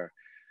where,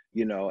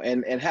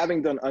 and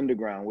having done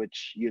Underground,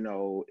 which,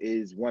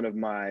 is one of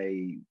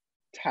my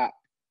top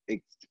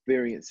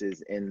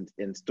experiences in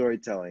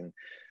storytelling,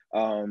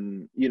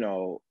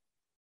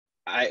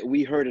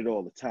 we heard it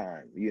all the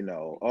time,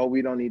 oh,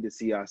 we don't need to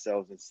see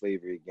ourselves in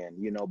slavery again,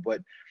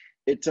 but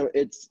it's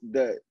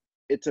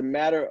a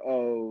matter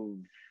of,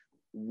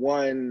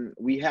 one,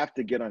 we have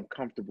to get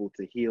uncomfortable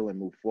to heal and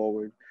move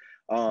forward.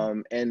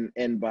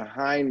 And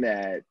behind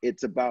that,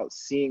 it's about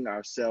seeing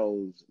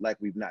ourselves like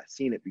we've not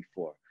seen it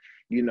before.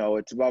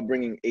 It's about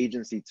bringing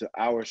agency to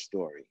our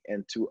story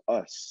and to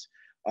us,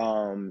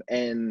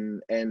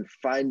 and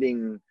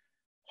finding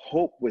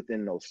hope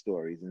within those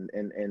stories,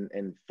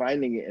 and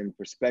finding it in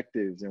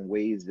perspectives in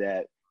ways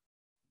that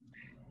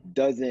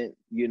doesn't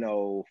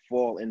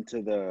fall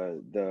into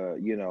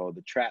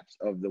the traps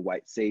of the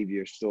white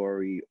savior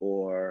story,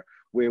 or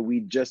where we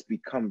just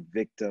become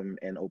victim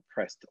and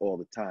oppressed all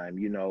the time.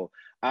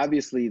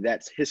 Obviously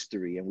that's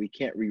history and we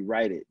can't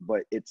rewrite it,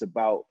 but it's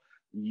about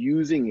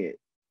using it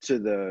to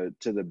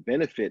the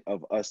benefit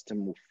of us to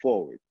move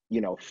forward,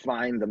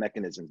 find the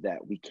mechanisms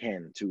that we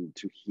can to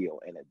heal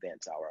and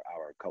advance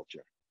our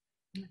culture.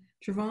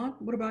 Travon,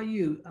 what about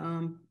you?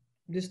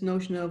 This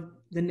notion of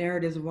the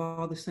narratives of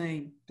all the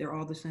same, they're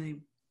all the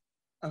same.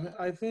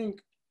 I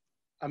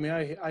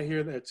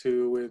hear that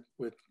too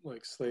with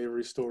like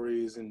slavery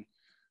stories and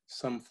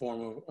some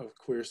form of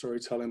queer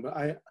storytelling, but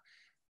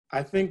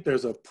I think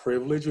there's a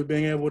privilege of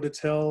being able to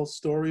tell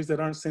stories that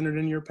aren't centered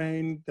in your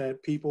pain,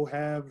 that people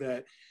have,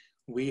 that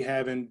we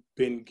haven't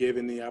been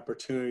given the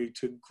opportunity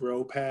to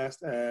grow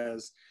past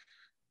as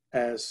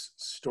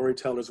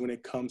storytellers when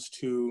it comes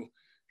to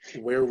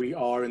where we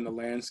are in the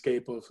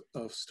landscape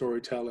of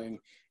storytelling,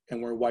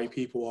 and where white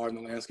people are in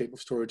the landscape of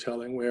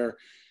storytelling, where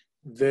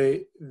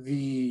the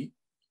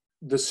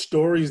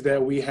stories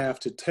that we have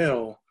to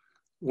tell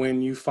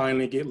when you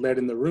finally get let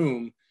in the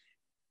room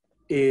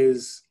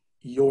is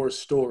your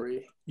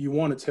story. You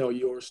want to tell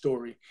your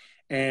story.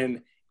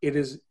 And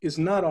it's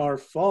not our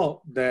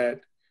fault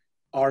that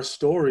our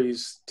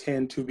stories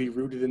tend to be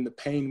rooted in the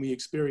pain we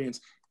experience,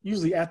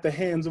 usually at the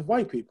hands of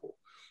white people.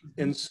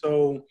 And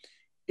so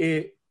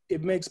it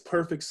makes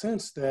perfect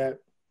sense that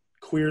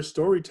queer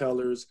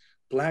storytellers,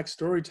 Black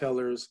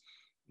storytellers,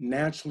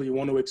 naturally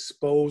want to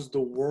expose the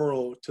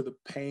world to the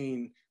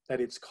pain that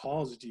it's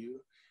caused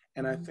you.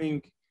 And I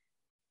think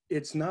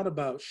it's not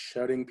about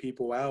shutting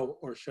people out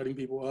or shutting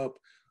people up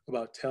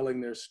about telling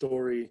their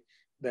story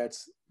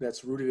that's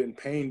rooted in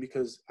pain,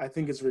 because I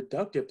think it's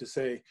reductive to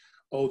say,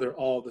 oh, they're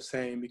all the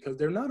same, because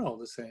they're not all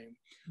the same.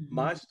 Mm-hmm.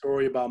 My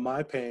story about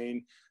my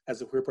pain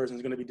as a queer person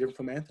is going to be different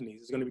from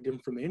Anthony's. It's going to be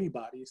different from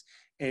anybody's.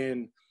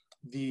 And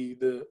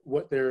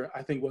what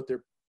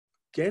they're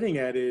getting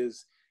at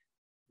is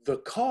the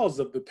cause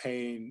of the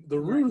pain, the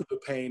root of the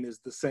pain is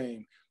the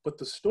same, but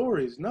the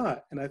story is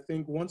not. And I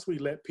think once we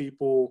let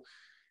people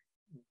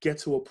get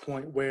to a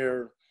point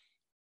where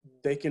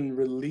they can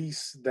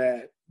release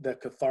that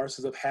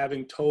catharsis of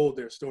having told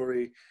their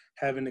story,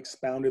 having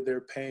expounded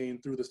their pain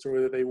through the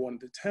story that they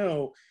wanted to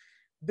tell,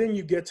 then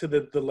you get to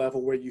the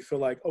level where you feel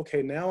like,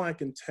 okay, now I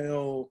can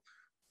tell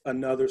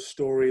another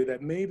story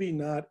that may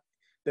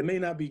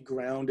not be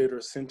grounded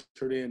or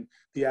centered in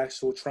the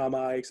actual trauma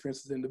I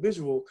experienced as an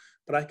individual,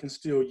 but I can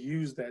still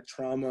use that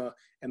trauma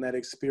and that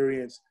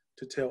experience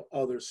to tell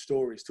other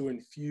stories, to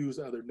infuse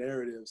other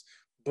narratives.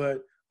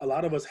 But a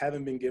lot of us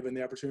haven't been given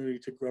the opportunity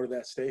to grow to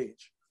that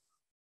stage.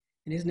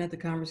 And isn't that the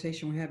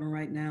conversation we're having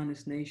right now in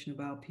this nation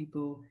about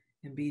people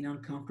and being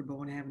uncomfortable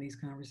when having these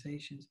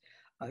conversations?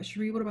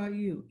 Shari, what about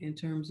you in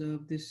terms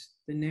of the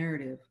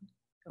narrative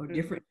or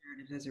different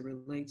narratives as it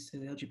relates to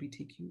the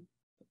LGBTQ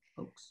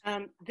folks?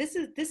 This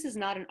is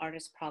not an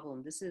artist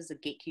problem. This is a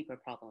gatekeeper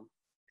problem.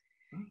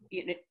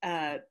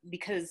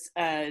 Because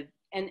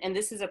and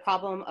this is a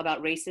problem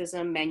about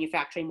racism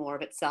manufacturing more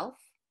of itself.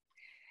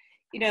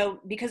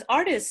 Because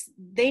artists,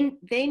 they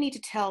need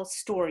to tell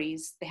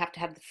stories. They have to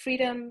have the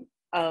freedom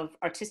of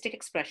artistic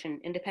expression,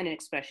 independent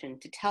expression,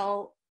 to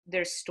tell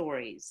their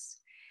stories.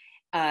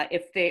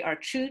 If they are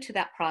true to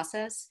that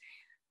process,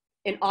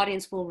 an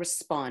audience will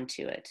respond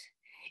to it.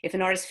 If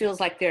an artist feels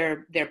like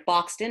they're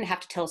boxed in, have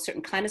to tell a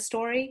certain kind of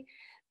story,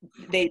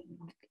 they,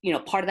 you know,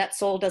 part of that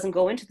soul doesn't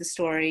go into the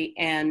story,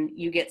 and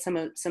you get some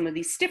of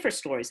these stiffer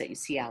stories that you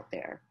see out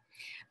there.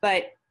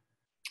 But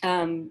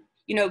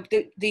you know,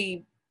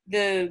 the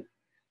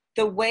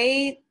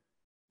way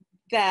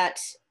that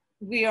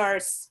we are,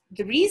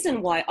 the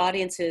reason why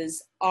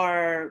audiences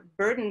are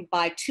burdened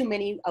by too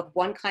many of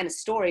one kind of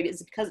story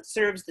is because it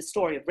serves the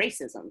story of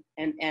racism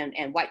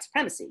and white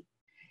supremacy.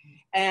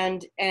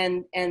 And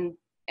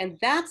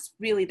that's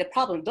really the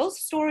problem. Those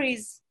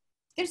stories,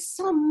 there's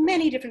so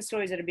many different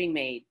stories that are being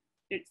made.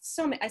 There's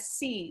so many, I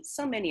see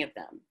so many of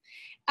them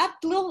at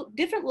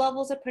different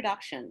levels of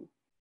production.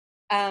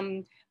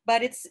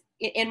 But it's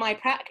in my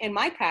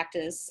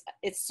practice,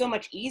 it's so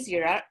much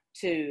easier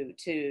to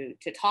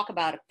talk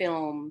about a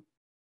film,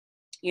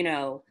 you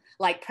know,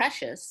 like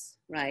Precious,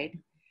 right,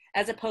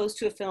 as opposed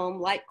to a film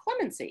like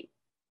Clemency,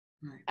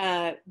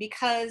 right.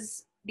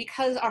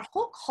 Because our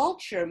whole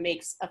culture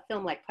makes a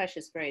film like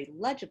Precious very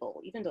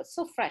legible, even though it's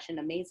so fresh and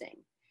amazing.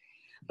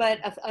 But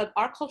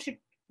our culture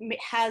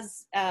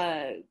has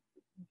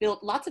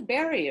built lots of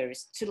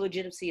barriers to the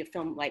legitimacy of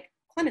film like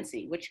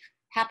Clemency, which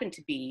happened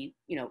to be,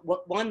 you know,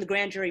 what won the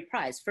grand jury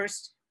prize,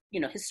 first, you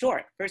know,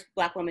 historic, first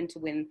Black woman to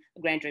win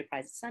a grand jury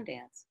prize at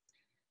Sundance.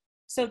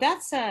 So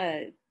that's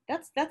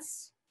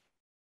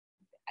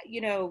you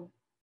know,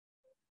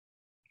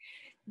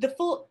 the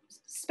full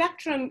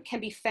spectrum can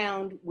be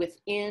found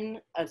within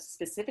a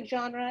specific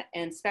genre,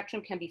 and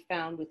spectrum can be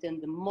found within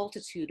the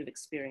multitude of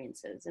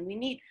experiences. And we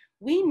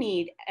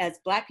need as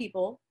Black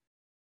people,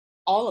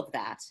 all of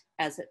that.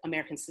 As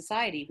American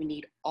society, we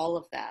need all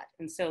of that.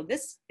 And so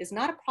this is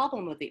not a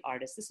problem of the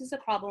artist. This is a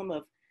problem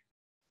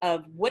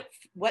of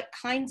what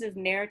kinds of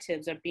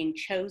narratives are being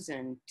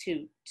chosen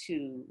to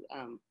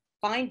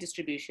find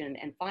distribution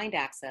and find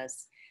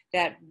access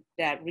that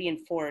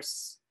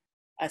reinforce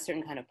a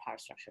certain kind of power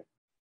structure.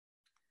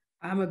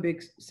 I'm a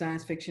big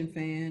science fiction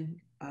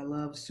fan. I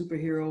love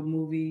superhero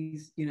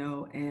movies, you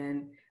know,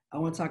 and I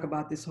want to talk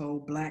about this whole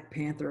Black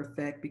Panther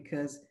effect,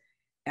 because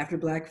after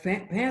Black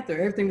Panther,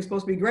 everything was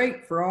supposed to be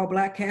great for all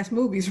Black cast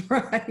movies,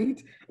 right?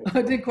 It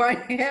didn't quite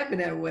happen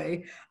that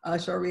way.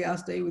 Shari, I'll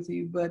stay with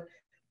you. But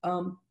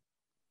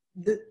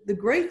the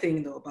great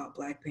thing, though, about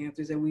Black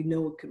Panther is that we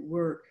know it could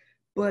work.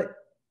 But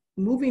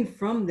moving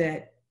from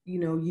that, you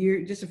know,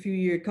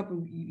 couple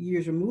of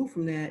years removed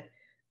from that,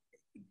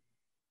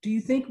 do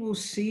you think we'll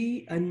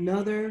see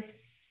another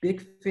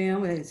big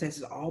film that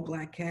says all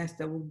Black cast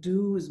that will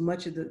do as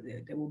much of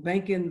that will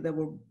that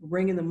will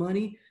bring in the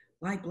money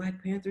like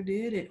Black Panther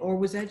did, or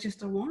was that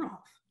just a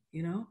one-off,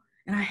 you know?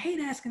 And I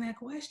hate asking that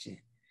question,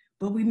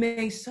 but we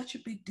made such a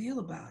big deal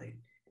about it.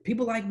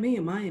 People like me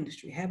in my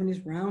industry having this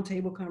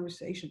roundtable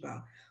conversation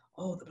about,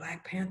 oh, the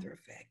Black Panther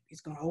effect. It's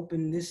gonna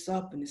open this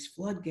up and this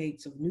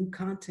floodgates of new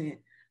content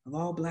of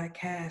all Black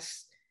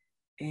casts,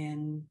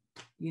 and,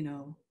 you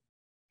know,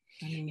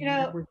 I mean, you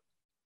know,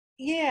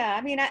 yeah,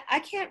 I mean, I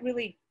can't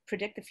really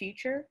predict the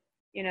future,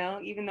 you know,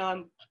 even though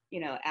I'm, you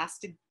know,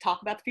 asked to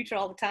talk about the future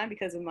all the time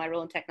because of my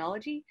role in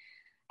technology.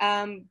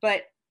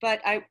 But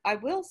I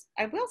will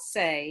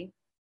say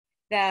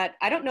that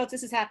I don't know if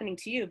this is happening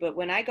to you, but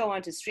when I go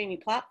onto streaming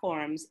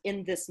platforms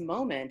in this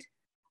moment,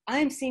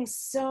 I'm seeing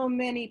so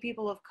many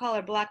people of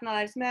color, Black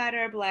Lives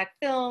Matter, Black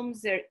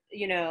films. There,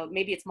 you know,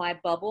 maybe it's my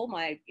bubble,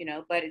 you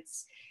know, but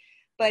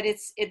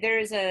there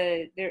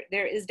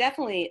is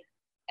definitely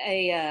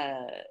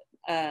a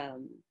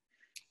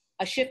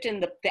shift in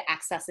the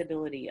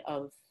accessibility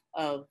of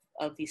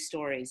these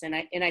stories, and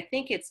I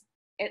think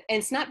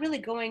it's not really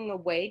going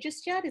away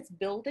just yet. It's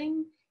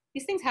building.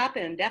 These things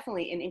happen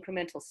definitely in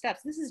incremental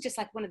steps. This is just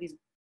like one of these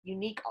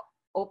unique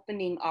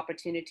opening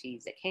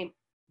opportunities that came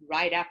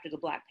right after the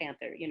Black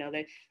Panther. You know,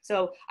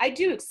 so I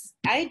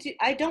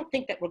don't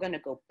think that we're going to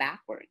go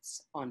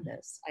backwards on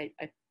this.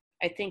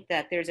 I think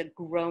that there's a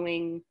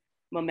growing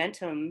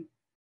momentum.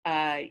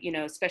 You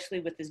know, especially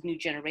with this new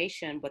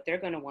generation, what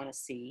they're going to want to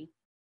see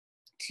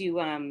to,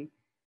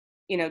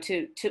 you know,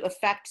 to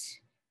affect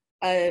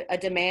a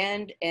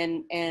demand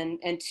and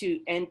to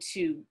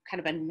kind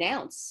of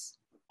announce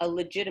a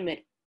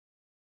legitimate,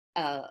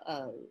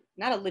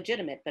 not a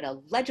legitimate, but a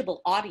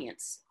legible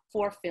audience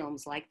for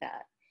films like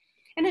that.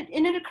 And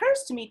it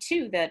occurs to me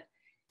too that,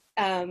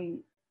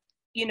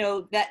 you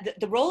know, that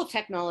the role of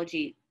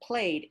technology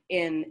played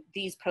in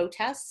these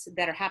protests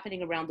that are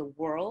happening around the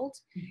world.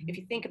 Mm-hmm. If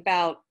you think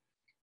about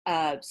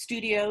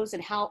studios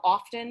and how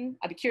often,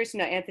 I'd be curious to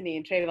know, Anthony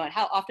and Travon,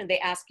 how often they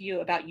ask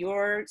you about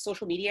your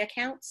social media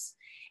accounts,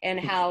 and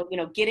how, you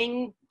know,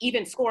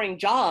 even scoring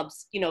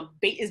jobs, you know,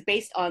 is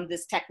based on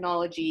this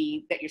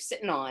technology that you're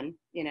sitting on,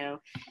 you know,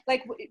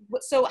 like,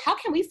 so how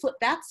can we flip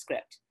that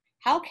script?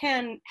 How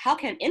can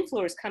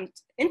influencers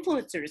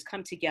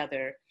come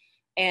together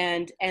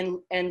and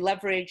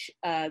leverage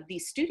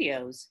these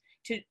studios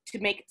to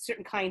make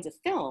certain kinds of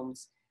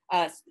films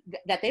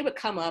that they would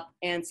come up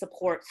and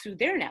support through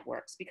their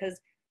networks? Because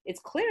it's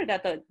clear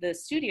that the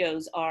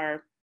studios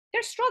are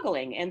they're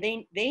struggling, and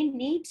they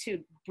need to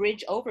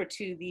bridge over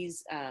to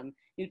these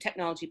new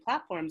technology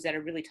platforms that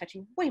are really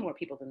touching way more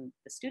people than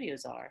the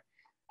studios are.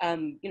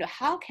 You know,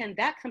 how can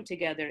that come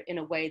together in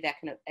a way that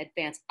can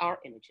advance our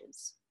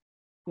images?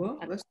 Well,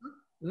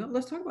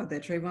 let's talk about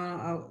that,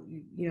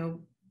 Travon. You know,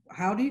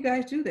 how do you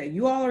guys do that?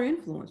 You all are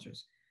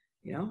influencers.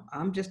 You know,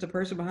 I'm just a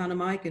person behind a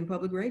mic in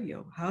public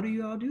radio. How do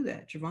you all do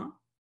that, Travon?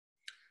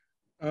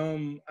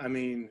 I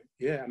mean,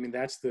 yeah, I mean,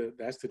 that's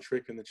the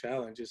trick and the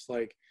challenge. It's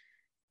like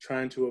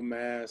trying to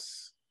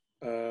amass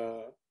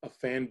a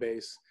fan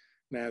base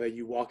now that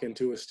you walk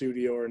into a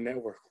studio or a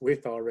network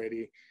with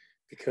already,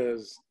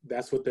 because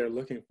that's what they're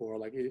looking for.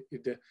 Like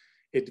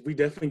we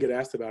definitely get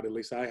asked about it, at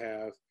least I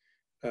have.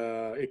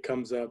 It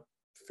comes up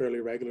fairly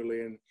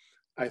regularly. And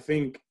I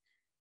think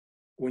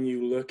when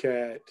you look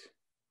at,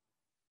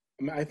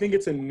 I mean, I think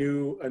it's a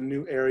new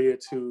area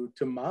to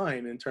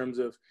mine in terms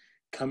of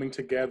coming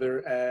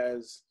together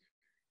as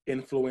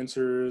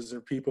influencers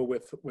or people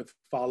with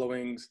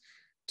followings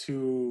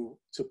to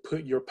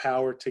put your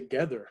power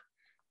together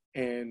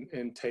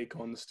and take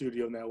on the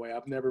studio in that way.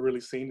 I've never really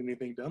seen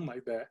anything done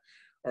like that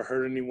or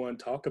heard anyone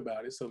talk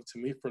about it. So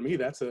for me,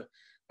 that's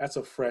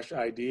a fresh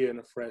idea and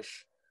a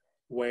fresh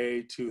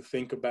way to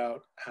think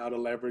about how to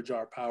leverage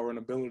our power and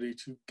ability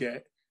to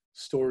get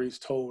stories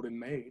told and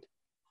made.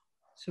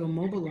 So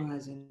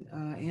mobilizing,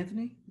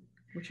 Anthony,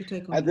 what's your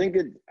take on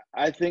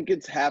I think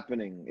it's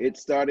happening.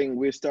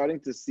 We're starting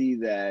to see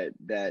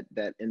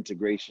that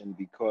integration,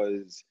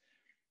 because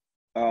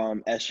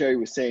as Shari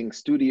was saying,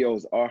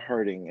 studios are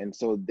hurting, and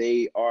so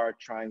they are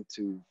trying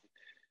to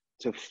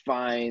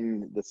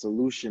find the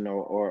solution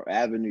or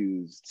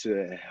avenues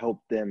to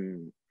help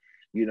them,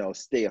 you know,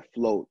 stay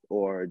afloat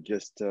or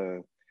just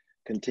to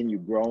continue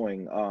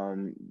growing.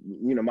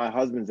 You know, my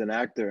husband's an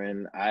actor,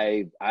 and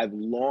I've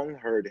long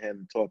heard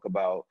him talk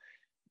about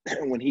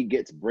when he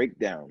gets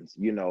breakdowns,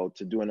 you know,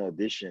 to do an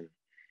audition,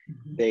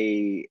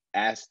 they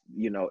ask,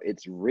 you know,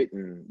 it's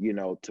written, you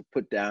know, to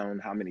put down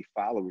how many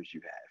followers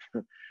you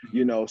have,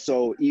 you know.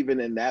 So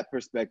even in that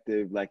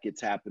perspective, like,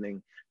 it's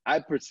happening.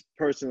 I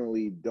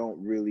personally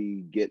don't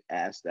really get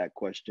asked that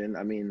question.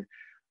 I mean,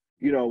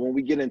 you know, when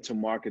we get into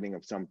marketing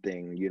of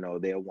something, you know,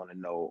 they'll want to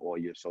know all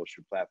your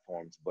social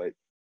platforms, but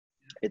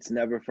it's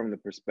never from the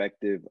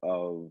perspective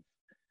of,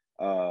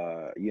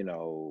 you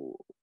know,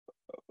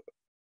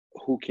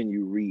 who can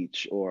you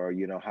reach, or,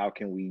 you know, how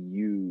can we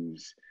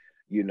use,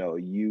 you know,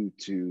 you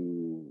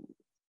to,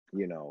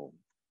 you know,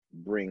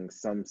 bring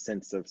some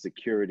sense of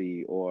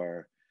security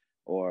or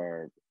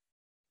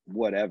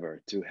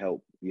whatever to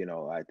help, you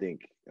know, I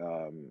think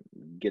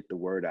get the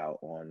word out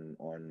on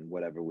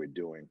whatever we're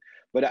doing.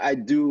 But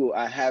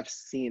I have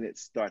seen it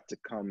start to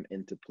come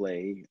into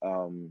play.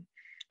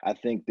 I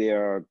think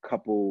there are a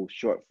couple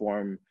short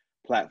form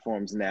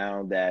platforms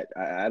now that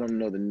I don't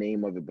know the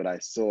name of it, but I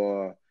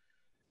saw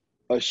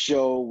a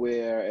show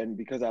where, and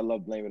because I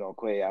love Blame It on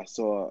Quay, I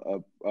saw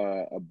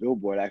a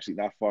billboard actually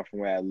not far from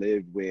where I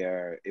live,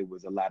 where it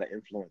was a lot of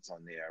influence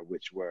on there,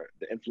 which were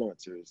the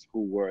influencers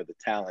who were the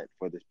talent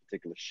for this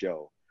particular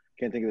show.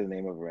 Can't think of the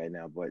name of it right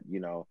now, but,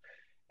 you know,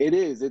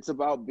 it's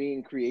about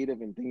being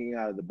creative and thinking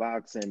out of the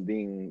box and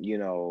being, you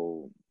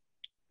know,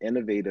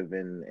 innovative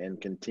and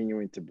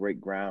continuing to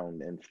break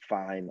ground and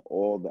find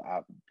all the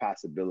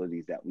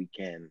possibilities that we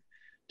can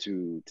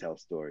to tell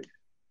stories.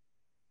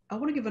 I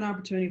want to give an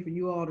opportunity for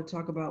you all to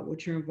talk about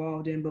what you're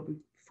involved in, but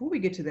before we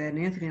get to that, and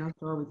Anthony, I'll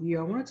start with you.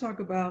 I want to talk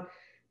about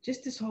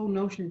just this whole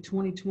notion of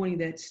 2020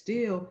 that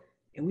still,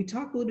 and we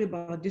talked a little bit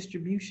about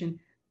distribution,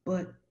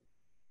 but,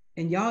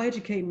 and y'all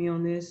educate me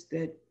on this,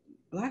 that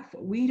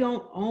we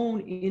don't own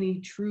any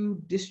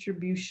true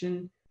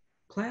distribution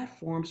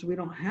platform, so we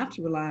don't have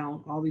to rely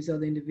on all these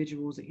other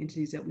individuals and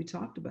entities that we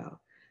talked about.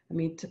 I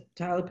mean,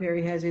 Tyler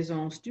Perry has his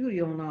own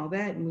studio and all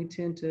that, and we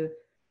tend to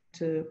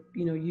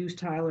you know, use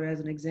Tyler as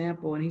an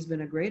example, and he's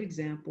been a great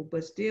example,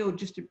 but still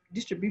just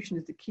distribution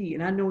is the key,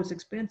 and I know it's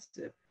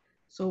expensive.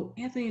 So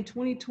Anthony, in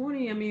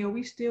 2020, I mean, are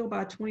we still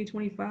by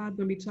 2025 going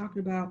to be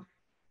talking about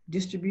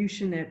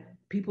distribution that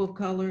people of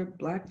color,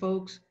 Black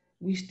folks,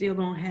 we still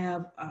don't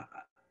have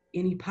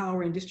any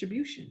power in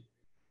distribution?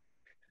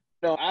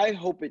 No, I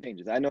hope it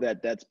changes. I know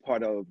that that's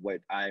part of what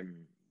I'm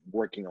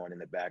working on in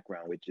the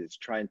background, which is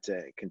trying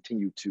to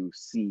continue to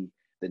see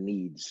the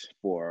needs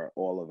for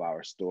all of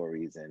our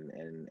stories and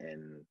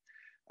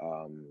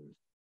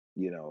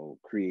you know,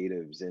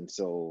 creatives. And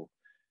so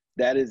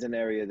that is an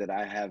area that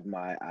I have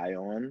my eye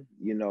on,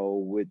 you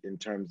know, in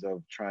terms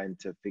of trying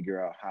to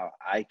figure out how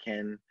I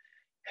can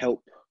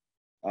help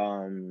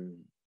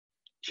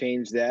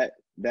change that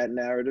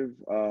narrative.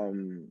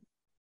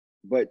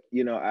 But,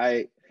 you know,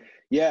 I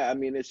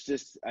mean, it's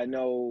just, I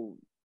know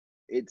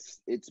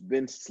it's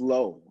been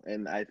slow,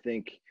 and I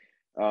think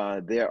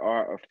there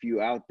are a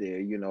few out there,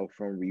 you know,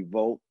 from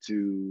Revolt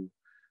to,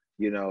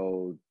 you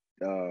know,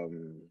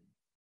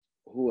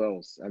 who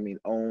else? I mean,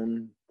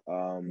 OWN.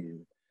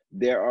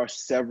 There are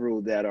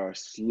several that are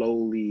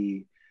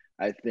slowly,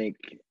 I think,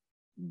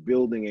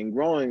 building and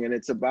growing, and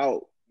it's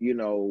about, you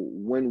know,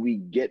 when we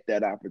get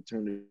that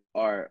opportunity,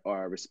 are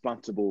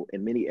responsible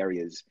in many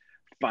areas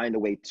find a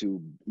way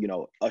to,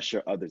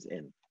 usher others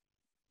in.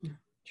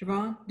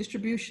 Travon,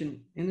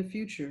 distribution in the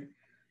future,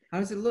 how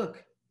does it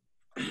look?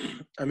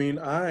 I mean,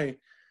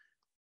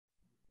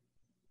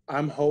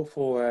 I'm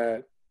hopeful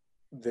that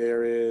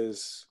there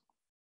is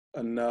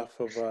enough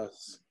of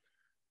us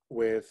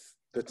with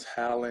the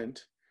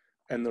talent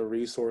and the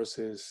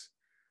resources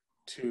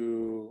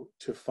to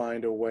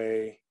find a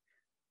way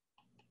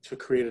to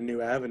create a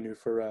new avenue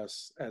for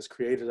us as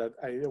creators.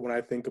 When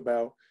I think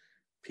about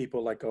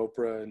people like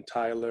Oprah and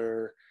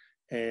Tyler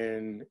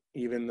and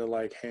even the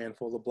like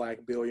handful of Black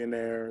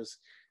billionaires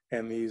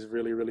and these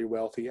really, really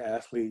wealthy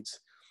athletes,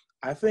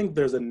 I think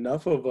there's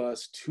enough of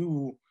us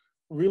to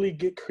really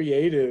get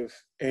creative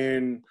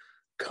and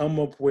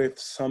come up with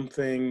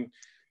something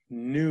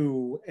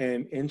new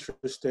and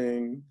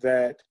interesting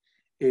that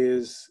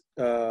is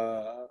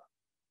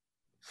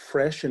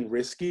fresh and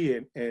risky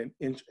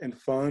and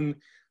fun,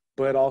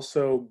 but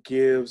also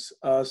gives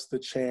us the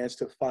chance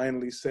to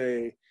finally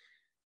say,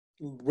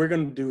 we're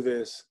going to do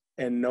this,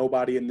 and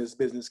nobody in this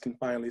business can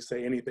finally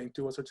say anything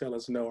to us or tell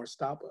us no or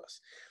stop us.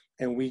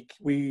 And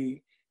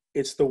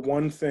it's the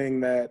one thing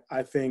that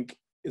I think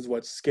is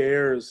what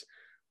scares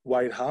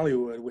white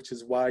Hollywood, which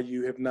is why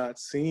you have not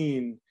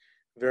seen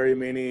very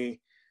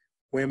many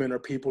women or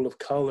people of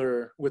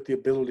color with the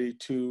ability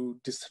to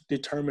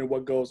determine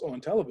what goes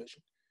on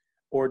television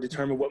or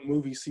determine what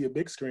movies see a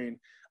big screen.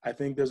 I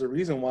think there's a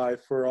reason why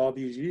for all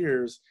these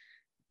years,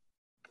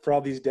 for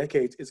all these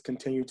decades, it's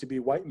continued to be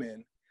white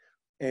men.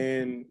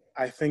 And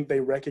I think they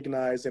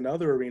recognize in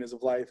other arenas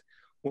of life,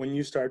 when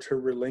you start to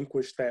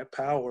relinquish that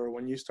power,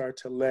 when you start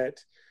to let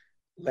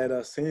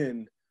us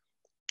in,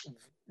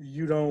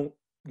 you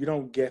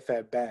don't get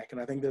that back.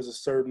 And I think there's a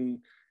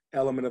certain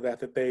element of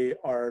that they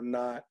are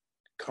not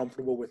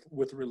comfortable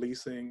with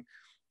releasing.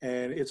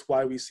 And it's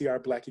why we see our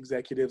Black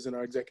executives and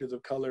our executives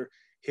of color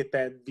hit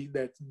that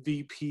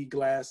VP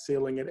glass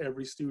ceiling at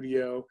every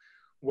studio,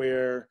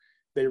 where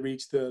they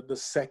reach the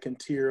second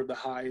tier of the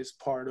highest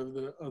part of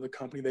the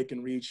company they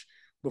can reach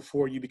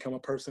before you become a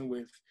person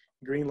with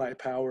green light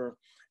power.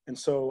 And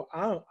so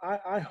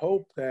I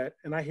hope that,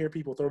 and I hear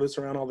people throw this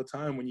around all the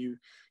time when you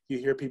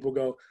hear people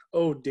go,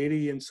 oh,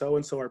 Diddy and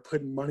so are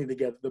putting money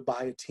together to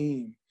buy a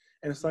team.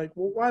 And it's like,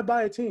 well, why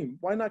buy a team?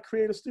 Why not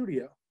create a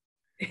studio?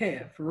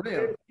 Yeah, for real.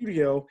 Create a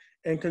studio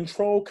and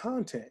control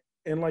content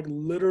and like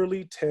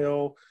literally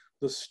tell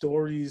the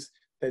stories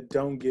that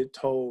don't get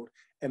told,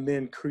 and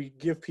then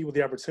give people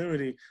the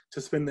opportunity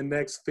to spend the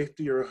next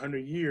 50 or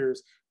 100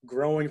 years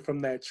growing from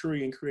that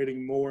tree and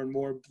creating more and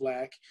more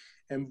Black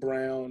and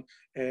brown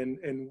and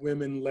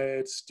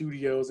women-led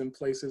studios in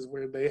places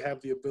where they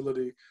have the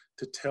ability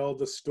to tell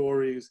the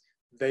stories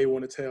they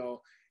want to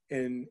tell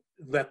and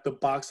let the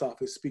box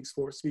office speak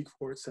for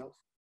itself.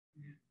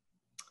 Yeah.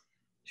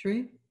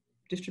 Shari,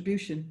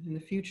 distribution in the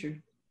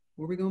future,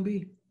 where are we going to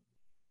be?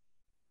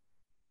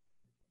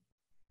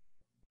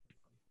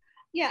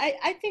 Yeah,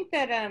 I think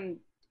that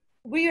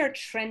we are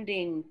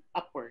trending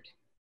upward.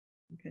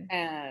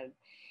 Okay.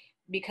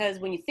 Because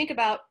when you think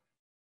about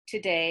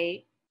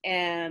today,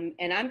 and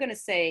I'm going to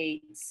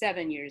say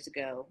 7 years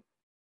ago,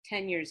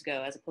 10 years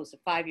ago, as opposed to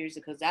 5 years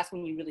ago, that's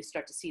when you really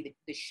start to see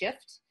the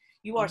shift.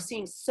 You are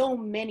seeing so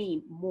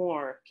many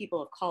more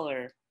people of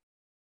color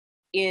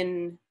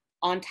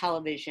on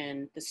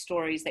television, the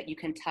stories that you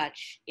can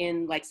touch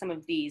in like some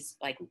of these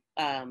like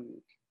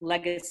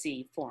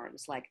legacy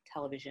forms like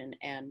television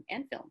and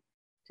film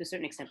to a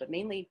certain extent, but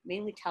mainly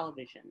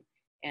television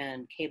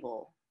and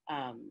cable.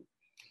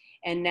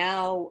 And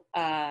now,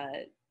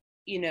 and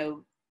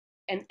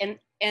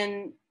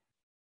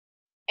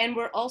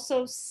we're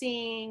also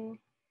seeing,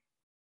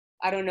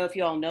 I don't know if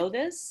you all know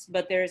this,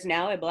 but there's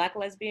now a Black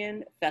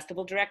lesbian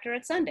festival director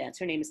at Sundance.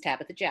 Her name is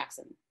Tabitha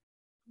Jackson.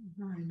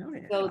 I know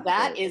that. So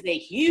that is a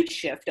huge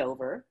shift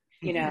over,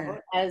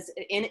 as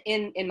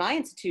in my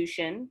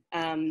institution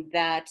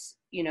that,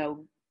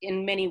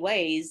 in many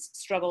ways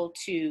struggle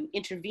to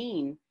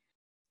intervene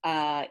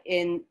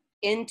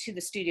into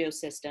the studio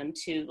system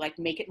to like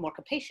make it more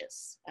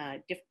capacious,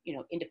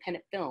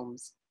 independent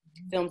films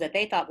that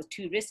they thought was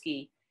too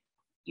risky.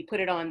 You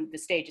put it on the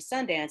stage at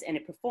Sundance and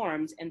it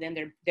performs, and then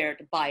they're there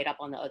to buy it up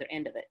on the other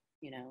end of it,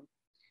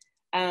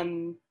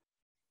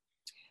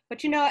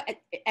 But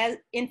as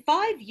in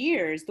 5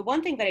 years, the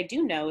one thing that I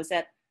do know is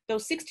that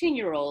those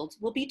 16-year-olds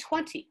will be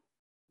 20,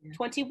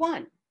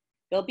 21.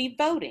 They'll be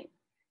voting.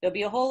 There'll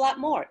be a whole lot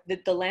more.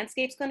 The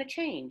landscape's going to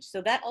change.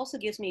 So that also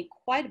gives me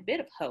quite a bit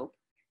of hope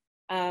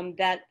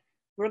that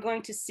we're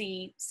going to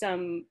see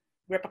some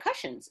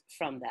repercussions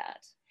from that.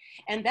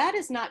 And that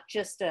is not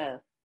just a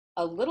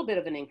little bit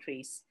of an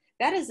increase.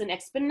 That is an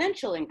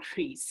exponential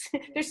increase.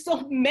 There's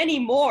so many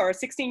more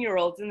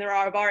 16-year-olds than there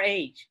are of our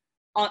age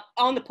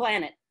on the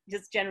planet,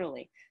 just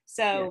generally.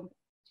 So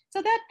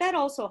that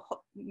also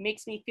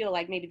makes me feel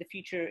like maybe the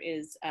future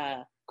is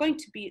going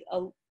to be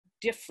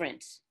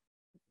different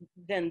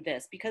than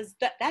this, because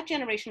that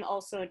generation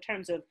also, in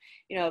terms of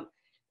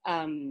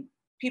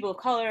people of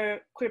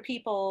color, queer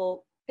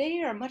people,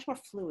 they are much more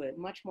fluid,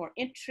 much more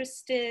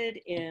interested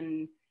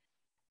in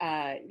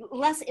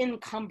less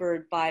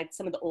encumbered by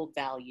some of the old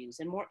values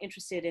and more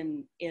interested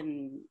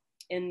in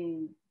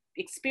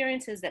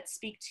experiences that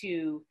speak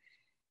to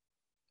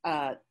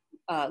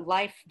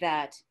life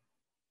that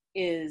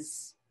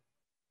is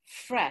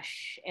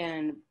fresh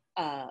and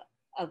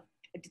of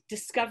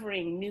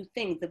discovering new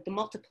things, the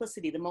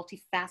multiplicity, the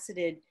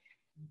multifaceted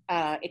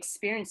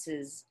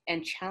experiences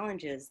and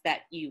challenges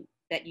that we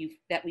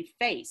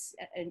face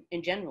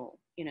in general,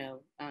 you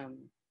know.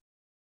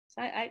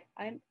 So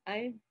I'm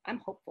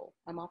hopeful.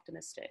 I'm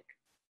optimistic.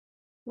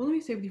 Well, let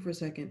me stay with you for a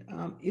second.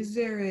 Is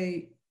there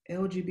a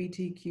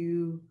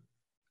LGBTQI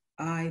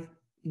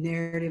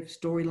narrative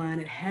storyline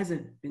that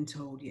hasn't been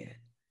told yet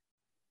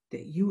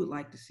that you would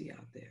like to see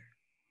out there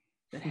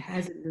that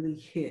hasn't really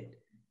hit?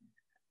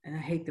 And I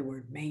hate the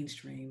word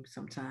mainstream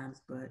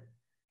sometimes, but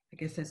I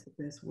guess that's the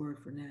best word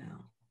for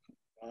now.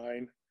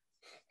 Fine.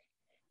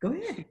 Go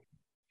ahead.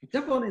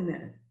 Jump on in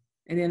there.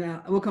 And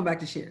then we'll come back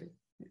to Shari.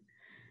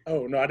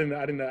 Oh, no, I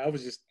didn't know. I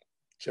was just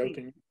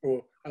joking.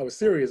 Well, I was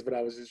serious, but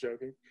I was just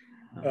joking.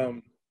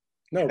 No,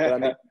 but I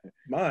mean,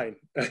 mine.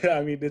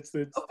 I mean, it's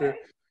okay.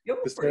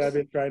 The story I've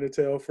been trying to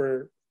tell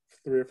for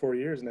 3 or 4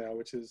 years now,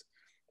 which is,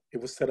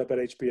 it was set up at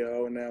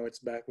HBO and now it's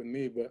back with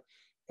me. But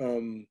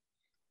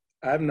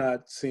I've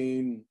not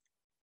seen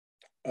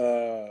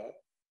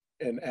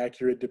an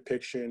accurate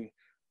depiction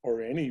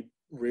or any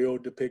real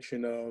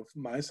depiction of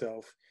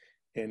myself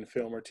in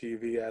film or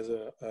TV as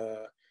a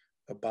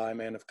bi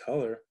man of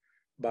color,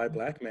 bi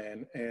Black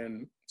man.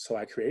 And so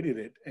I created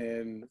it,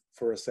 and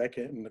for a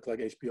second it looked like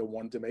HBO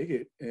wanted to make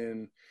it,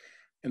 and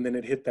then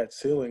it hit that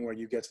ceiling where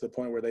you get to the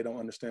point where they don't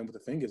understand what the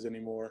thing is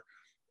anymore,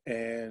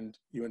 and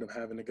you end up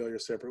having to go your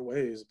separate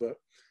ways. But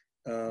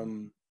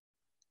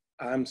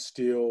I'm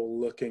still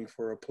looking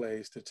for a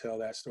place to tell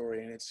that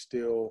story, and it's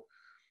still,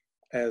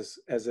 as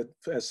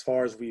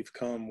far as we've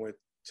come with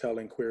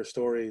telling queer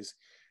stories,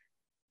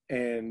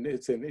 and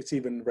it's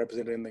even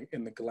represented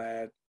in the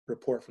GLAAD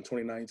report from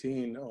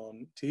 2019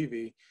 on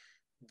TV.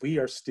 We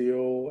are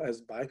still, as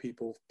bi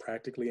people,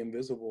 practically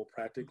invisible,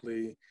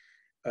 practically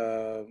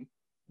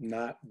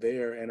not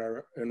there,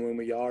 and when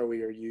we are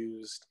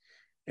used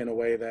in a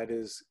way that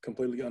is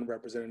completely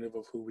unrepresentative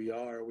of who we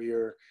are. We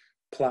are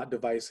plot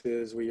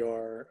devices. We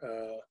are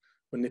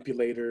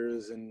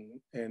manipulators,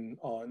 and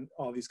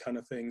all these kind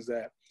of things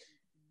that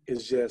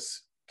is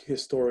just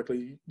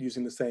historically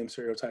using the same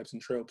stereotypes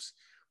and tropes.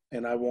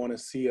 And I want to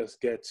see us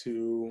get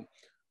to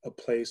a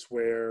place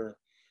where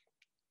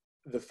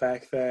the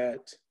fact that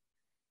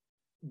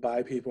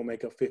bi people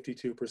make up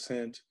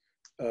 52%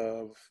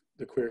 of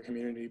the queer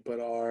community,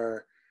 but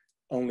are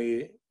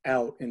only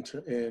out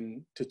into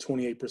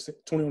 28%,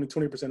 only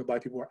 20% of bi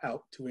people are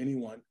out to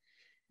anyone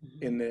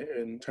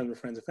in terms of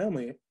friends and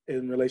family,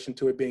 in relation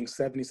to it being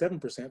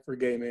 77% for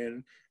gay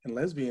men and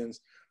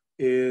lesbians,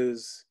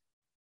 is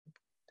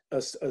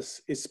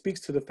it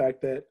speaks to the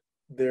fact that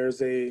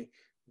there's a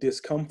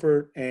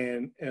discomfort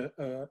and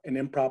an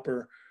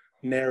improper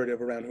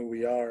narrative around who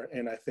we are.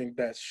 And I think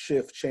that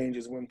shift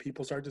changes when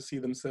people start to see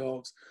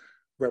themselves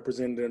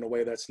represented in a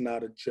way that's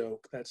not a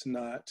joke, that's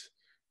not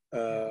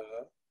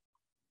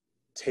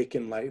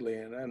taken lightly.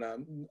 And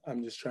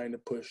I'm just trying to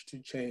push to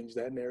change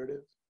that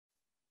narrative.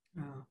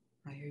 Oh,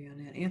 I hear you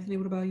on that. Anthony,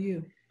 what about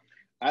you?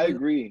 I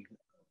agree.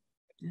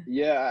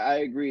 Yeah, I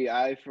agree.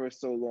 I, for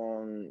so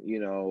long,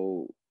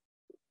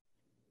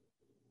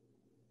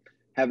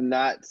 have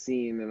not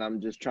seen, and I'm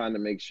just trying to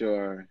make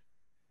sure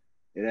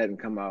it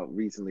hadn't come out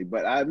recently,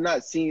 but I've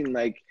not seen,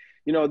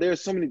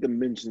 there's so many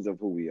dimensions of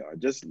who we are.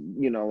 Just,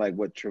 like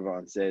what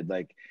Travon said,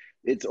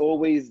 it's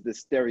always the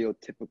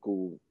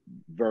stereotypical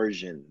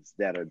versions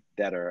that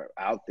are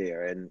out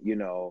there. And,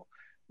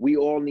 we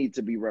all need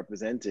to be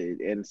represented.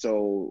 And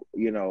so,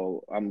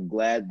 I'm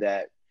glad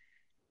that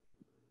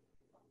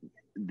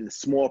the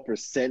small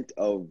percent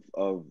of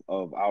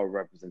our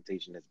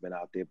representation has been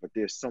out there, but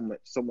there's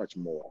so much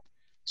more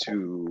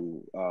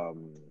to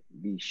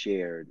be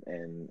shared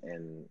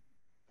and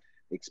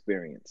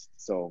experienced.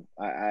 So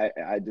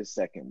I just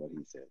second what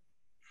he said.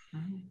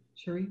 All right.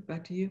 Shari,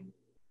 back to you.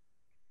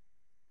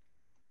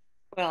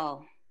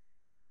 Well,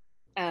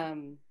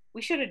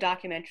 we showed a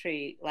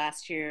documentary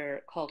last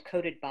year called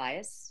Coded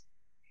Bias,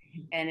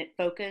 and it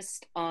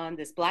focused on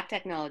this Black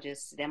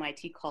technologist at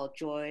MIT called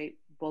Joy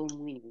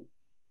Buolamwini.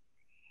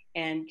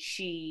 And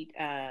she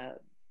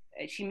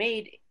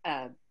made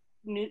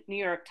New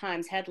York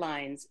Times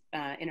headlines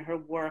in her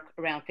work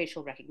around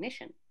facial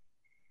recognition,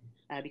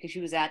 because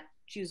she was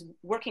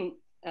working.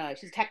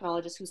 She's a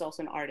technologist who's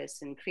also an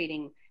artist, and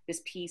creating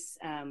this piece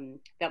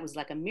that was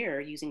like a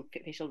mirror using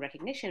facial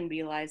recognition.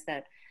 Realized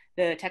that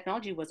the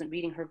technology wasn't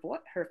reading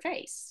her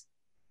face,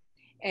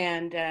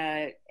 and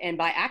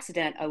by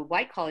accident, a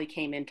white colleague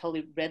came in,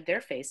 totally read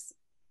their face.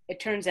 It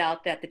turns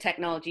out that the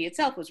technology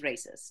itself was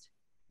racist,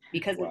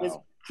 because It was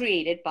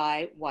created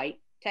by white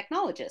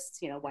technologists,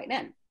 white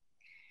men.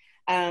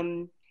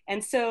 And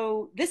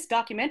so this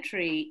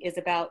documentary is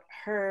about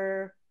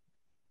her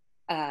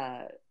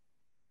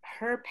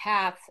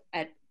path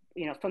at,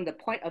 from the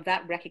point of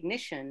that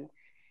recognition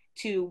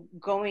to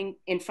going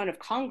in front of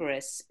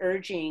Congress,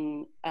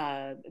 urging,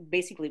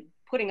 basically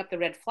putting up the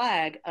red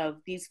flag of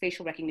these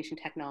facial recognition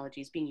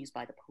technologies being used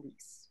by the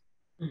police.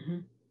 Mm-hmm.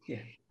 Yeah.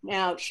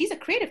 Now, she's a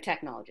creative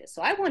technologist,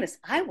 so I want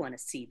to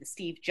see the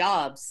Steve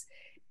Jobs,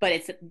 but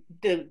it's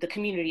the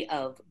community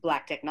of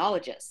Black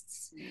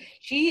technologists.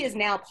 She is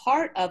now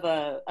part of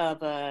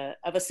a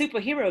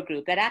superhero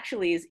group that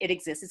actually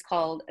exists. It's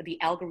called the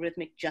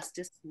Algorithmic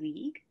Justice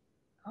League.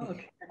 Oh,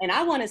 okay. And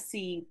I want to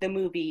see the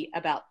movie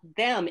about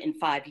them in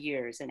 5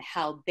 years and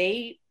how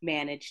they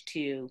manage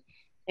to,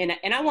 and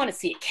I want to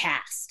see it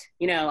cast.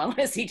 You know, I want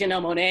to see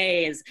Janelle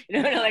Monáe as,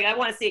 you know, like I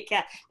want to see it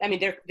cast. I mean,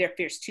 they're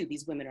fierce too.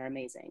 These women are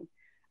amazing.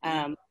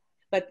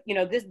 But you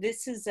know,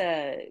 this is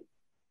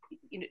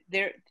you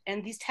know,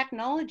 and these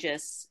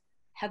technologists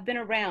have been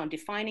around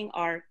defining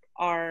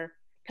our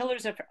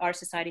pillars of our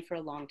society for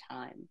a long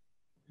time.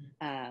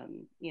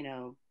 You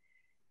know,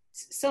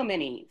 so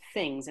many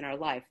things in our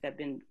life that have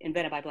been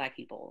invented by Black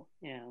people,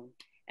 you know,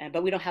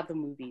 but we don't have the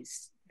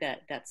movies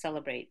that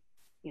celebrate,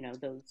 you know,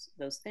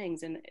 those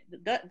things. And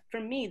that,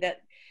 for me,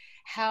 that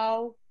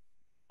how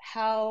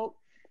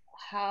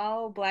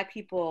Black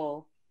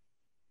people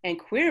and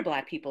queer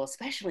Black people,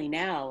 especially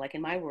now, like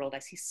in my world, I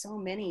see so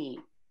many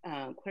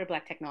queer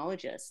Black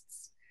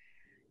technologists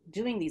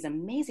doing these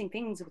amazing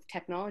things with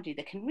technology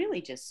that can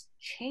really just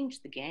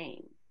change the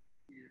game.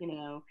 You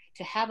know,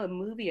 to have a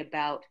movie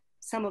about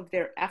some of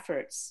their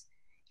efforts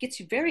gets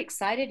you very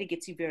excited. It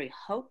gets you very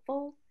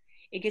hopeful.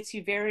 It gets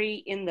you very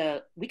in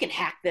the, we can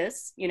hack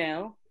this, you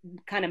know,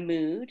 kind of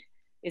mood.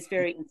 It's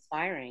very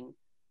inspiring.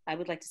 I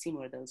would like to see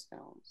more of those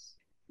films.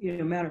 You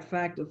know, matter of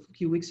fact, a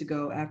few weeks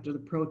ago after the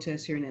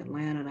protests here in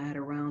Atlanta, and I had a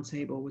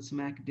roundtable with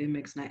some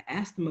academics, and I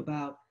asked them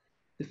about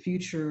the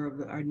future of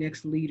our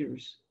next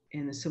leaders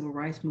in the civil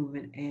rights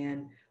movement.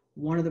 And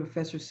one of the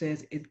professors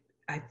says,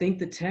 I think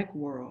the tech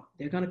world,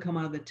 they're going to come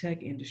out of the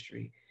tech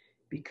industry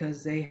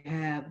because they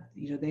have,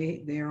 you know,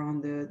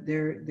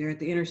 they're at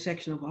the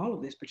intersection of all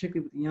of this,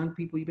 particularly with the young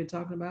people you've been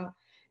talking about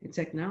in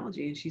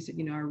technology. And she said,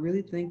 you know, I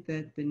really think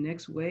that the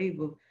next wave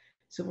of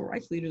civil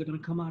rights leaders are going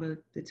to come out of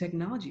the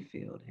technology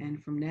field.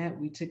 And from that,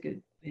 we took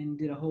it and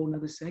did a whole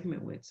nother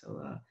segment with.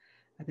 So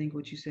I think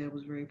what you said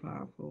was very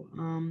powerful.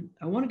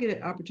 I want to get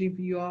an opportunity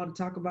for you all to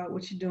talk about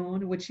what you're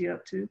doing and what you're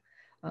up to.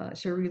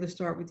 Shari, let's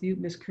start with you,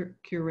 Miss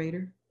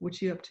Curator.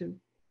 What you up to?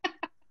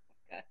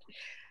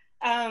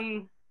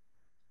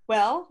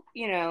 Well,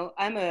 you know,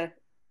 I'm a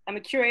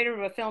curator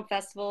of a film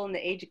festival in the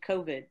age of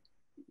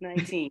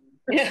COVID-19.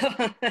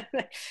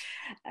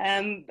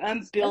 I'm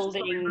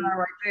building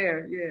right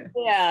there.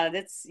 Yeah,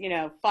 that's, you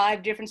know,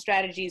 5 different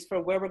strategies for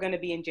where we're going to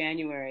be in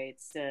January.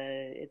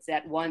 It's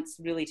at once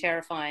really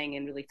terrifying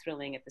and really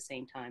thrilling at the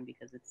same time,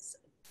 because it's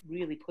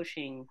really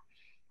pushing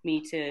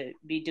me to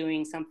be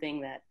doing something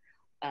that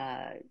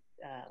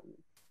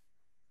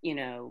you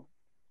know,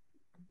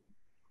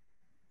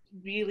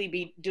 really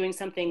be doing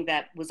something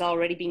that was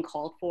already being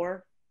called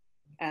for.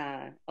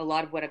 A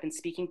lot of what I've been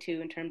speaking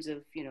to in terms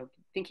of, you know,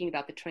 thinking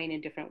about the train in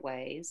different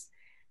ways,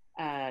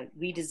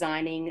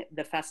 redesigning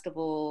the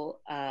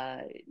festival.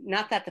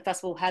 Not that the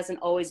festival hasn't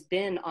always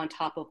been on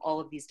top of all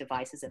of these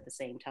devices at the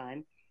same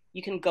time.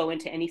 You can go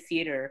into any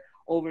theater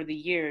over the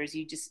years,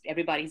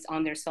 everybody's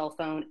on their cell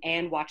phone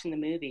and watching the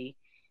movie.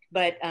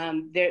 But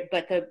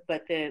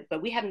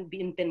we haven't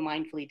been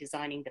mindfully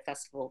designing the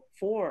festival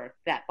for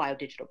that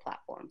biodigital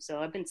platform. So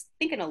I've been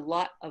thinking a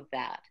lot of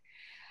that.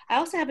 I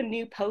also have a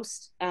new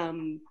post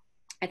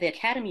at the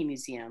Academy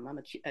Museum. I'm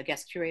a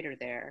guest curator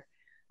there,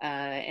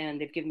 and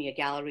they've given me a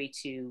gallery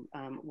to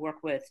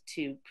work with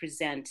to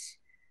present,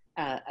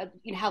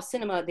 you know, how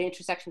cinema, the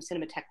intersection of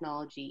cinema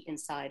technology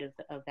inside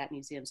of that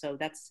museum. So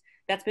that's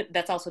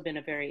also been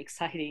a very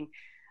exciting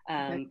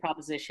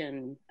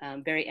proposition,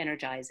 very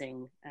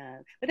energizing,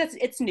 but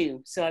it's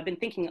new. So I've been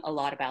thinking a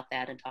lot about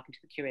that and talking to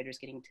the curators,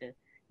 getting to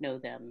know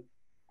them.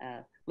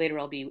 Later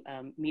I'll be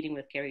meeting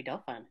with Gary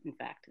Delphine, in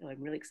fact.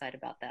 I'm really excited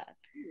about that.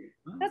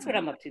 That's what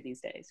I'm up to these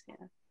days. Yeah.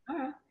 All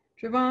right.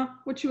 Travon,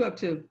 what you up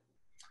to?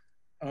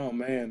 Oh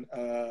man,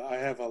 I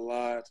have a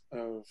lot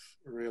of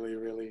really,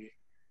 really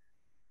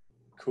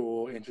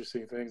cool,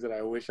 interesting things that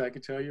I wish I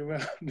could tell you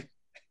about.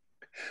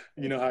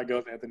 You know how it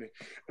goes, Anthony.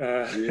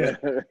 Yeah.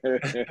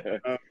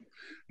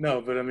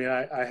 No, but I mean,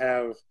 I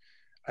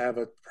have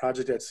a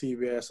project at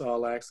CBS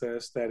All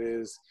Access that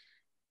is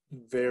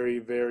very,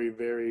 very,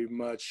 very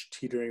much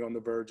teetering on the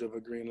verge of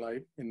a green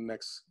light in the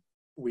next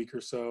week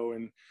or so.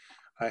 And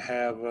I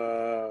have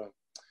a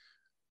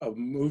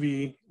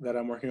movie that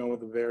I'm working on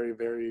with a very,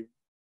 very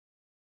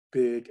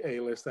big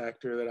A-list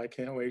actor that I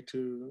can't wait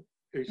to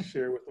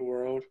share with the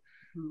world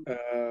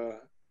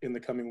in the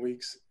coming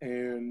weeks.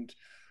 And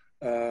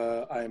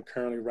I am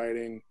currently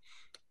writing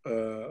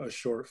a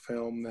short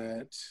film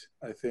that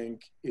I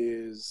think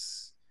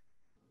is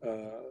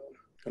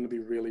going to be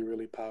really,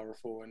 really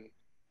powerful, and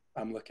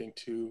I'm looking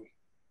to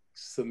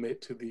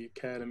submit to the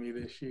Academy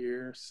this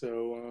year.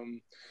 So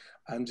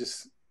I'm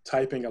just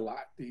typing a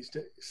lot these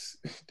days,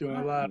 doing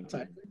a lot of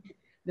typing.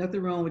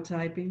 Nothing wrong with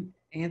typing.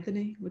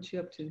 Anthony, what you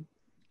up to?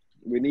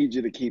 We need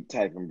you to keep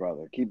typing,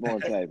 brother. Keep on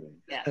typing.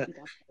 Yeah.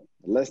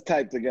 Let's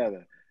type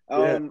together.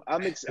 Yeah.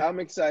 I'm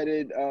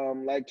excited.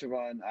 Like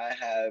Travon, I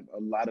have a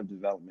lot of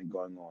development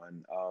going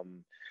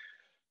on.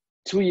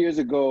 2 years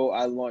ago,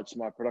 I launched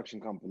my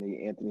production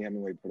company, Anthony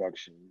Hemingway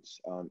Productions,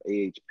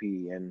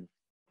 AHP, and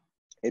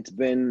it's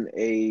been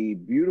a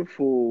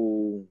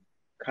beautiful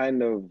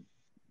kind of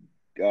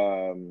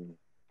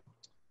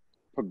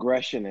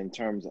progression in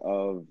terms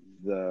of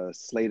the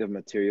slate of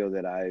material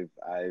that I've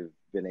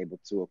been able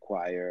to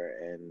acquire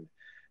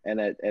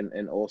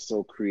and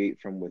also create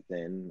from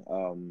within.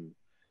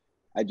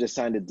 I just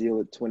signed a deal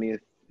at 20th,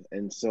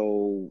 and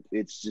so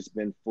it's just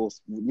been full.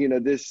 You know,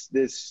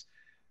 this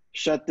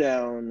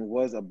shutdown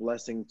was a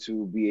blessing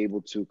to be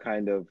able to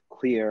kind of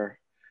clear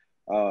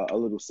a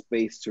little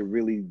space to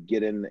really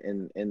get in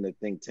the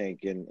think tank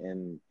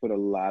and put a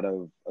lot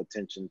of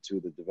attention to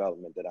the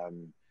development that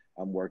I'm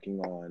working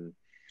on.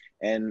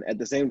 And at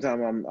the same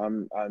time,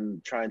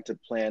 I'm trying to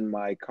plan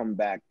my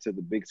comeback to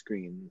the big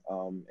screen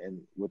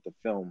and with the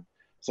film.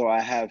 So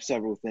I have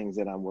several things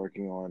that I'm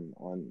working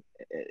on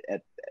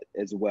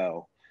as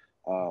well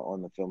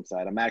on the film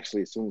side. I'm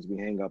actually, as soon as we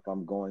hang up,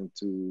 I'm going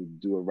to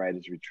do a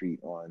writer's retreat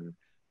on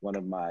one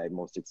of my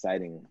most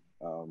exciting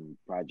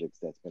projects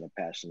that's been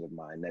a passion of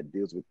mine that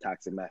deals with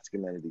toxic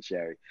masculinity,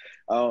 Shari,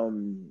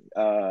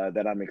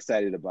 that I'm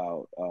excited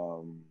about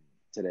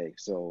today.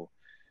 So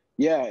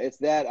yeah, it's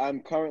that.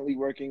 I'm currently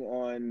working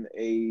on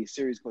a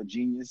series called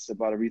Genius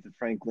about Aretha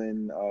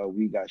Franklin.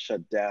 We got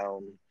shut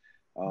down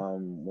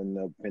when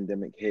the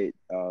pandemic hit.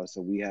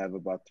 So we have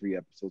about 3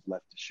 episodes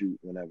left to shoot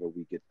whenever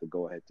we get the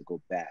go ahead to go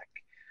back.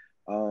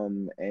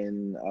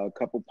 And a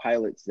couple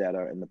pilots that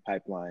are in the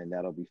pipeline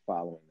that'll be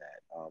following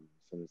that as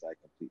soon as I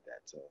complete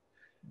that. So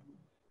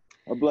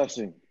a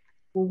blessing.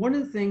 Well, one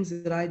of the things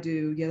that I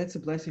do, yeah, that's a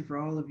blessing for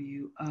all of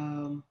you.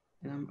 And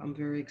I'm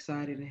very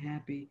excited and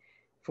happy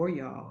for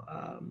y'all.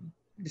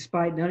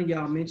 Despite none of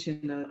y'all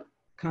mentioned the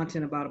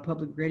content about a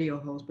public radio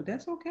host, but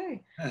that's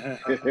okay. One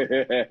of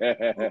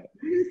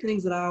the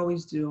things that I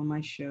always do on my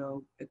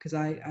show, because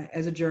I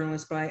as a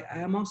journalist, but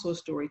I'm also a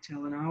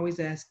storyteller, and I always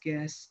ask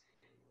guests,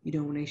 you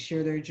know, when they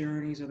share their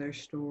journeys or their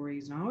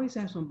stories, and I always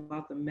ask them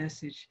about the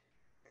message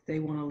that they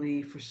want to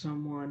leave for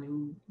someone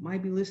who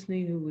might be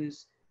listening, who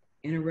is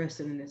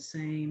interested in the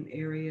same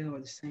area or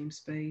the same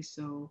space.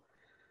 So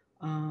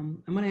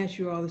I'm going to ask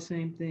you all the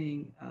same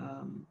thing,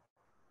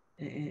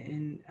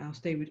 and I'll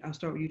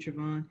start with you,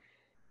 Travon.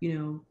 You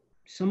know,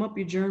 sum up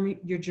your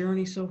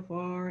journey so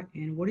far,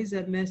 and what is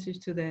that message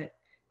to that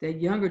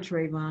younger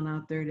Trayvon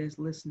out there that's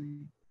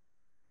listening?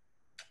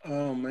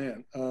 Oh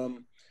man,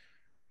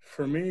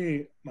 for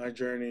me, my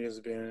journey has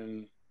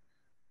been,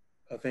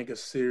 I think, a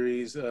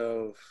series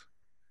of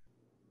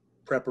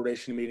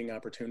preparation meeting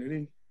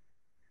opportunity,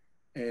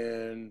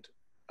 and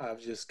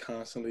I've just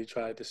constantly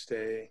tried to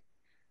stay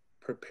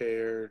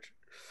prepared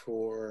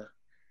for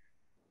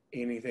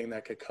anything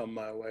that could come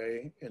my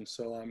way. And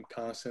so I'm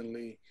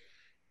constantly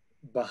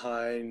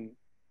behind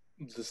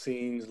the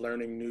scenes,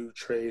 learning new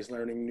trades,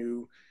 learning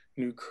new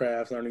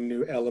crafts, learning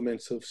new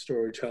elements of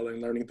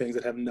storytelling, learning things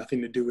that have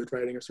nothing to do with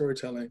writing or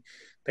storytelling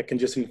that can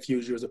just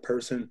infuse you as a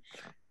person.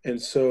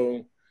 And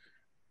so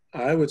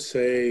I would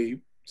say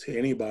to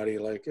anybody,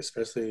 like,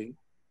 especially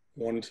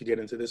wanting to get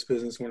into this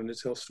business, wanting to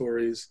tell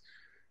stories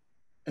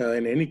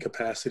in any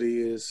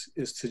capacity, is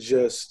to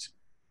just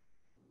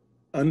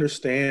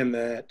understand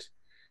that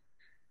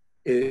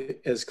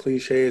as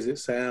cliche as it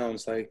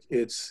sounds, like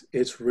it's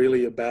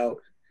really about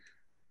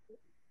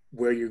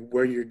where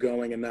you're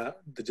going and not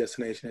the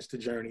destination. It's the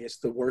journey. It's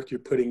the work you're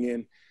putting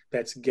in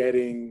that's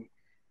getting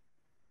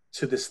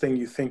to this thing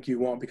you think you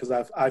want. Because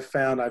I've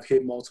found I've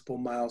hit multiple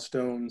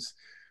milestones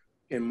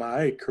in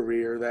my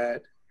career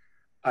that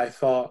I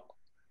thought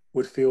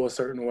would feel a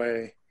certain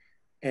way,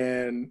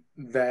 and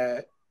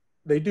that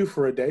they do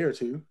for a day or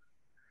two.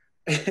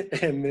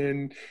 And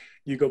then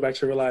you go back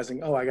to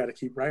realizing, oh, I got to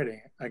keep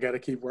writing. I got to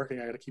keep working.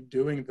 I got to keep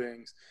doing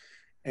things.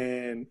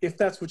 And if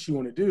that's what you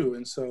want to do.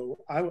 And so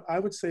I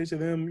would say to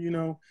them, you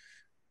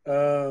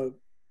know,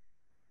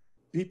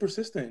 be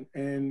persistent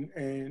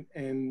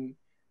and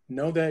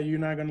know that you're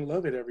not going to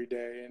love it every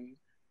day.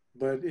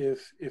 But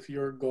if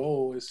your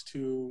goal is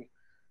to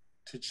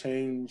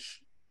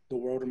change the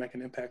world or make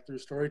an impact through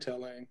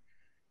storytelling,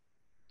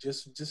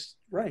 just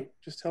write,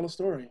 just tell a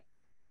story.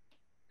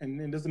 And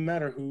it doesn't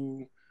matter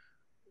who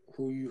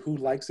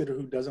likes it or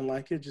who doesn't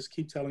like it. Just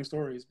keep telling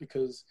stories,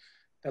 because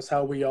that's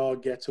how we all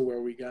get to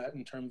where we got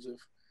in terms of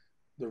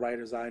the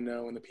writers I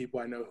know and the people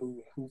I know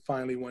who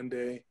finally one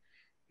day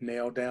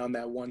nail down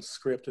that one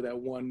script or that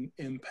one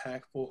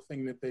impactful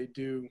thing that they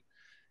do.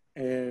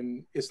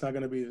 And it's not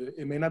going to be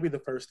it may not be the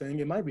first thing.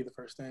 It might be the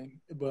first thing,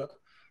 but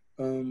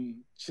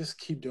just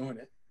keep doing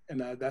it. And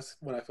that's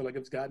what I feel like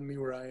it's gotten me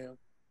where I am.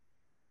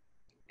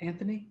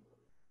 Anthony?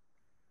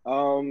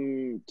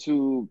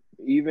 To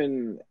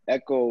even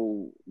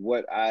echo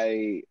what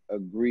I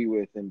agree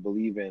with and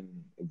believe in,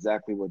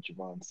 exactly what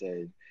Javon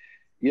said,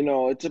 you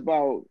know, it's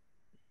about,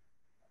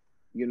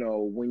 you know,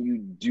 when you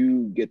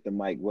do get the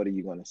mic, what are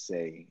you going to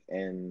say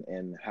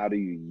and how do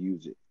you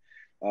use it?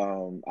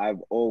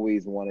 I've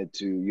always wanted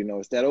to, you know,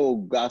 it's that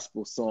old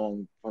gospel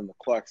song from the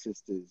Clark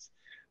sisters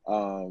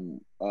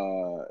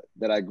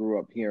that I grew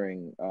up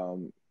hearing,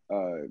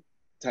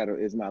 titled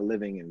 "Is My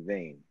Living in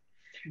Vain?"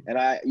 And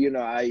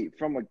I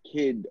from a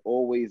kid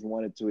always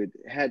wanted to. It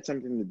had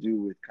something to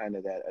do with kind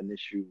of that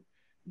initial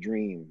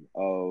dream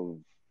of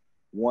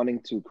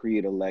wanting to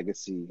create a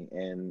legacy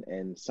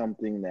and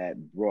something that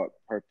brought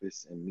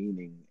purpose and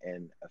meaning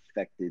and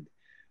affected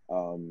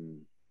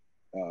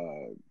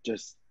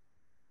just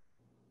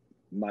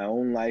my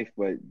own life,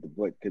 but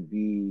could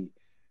be,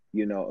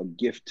 you know, a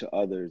gift to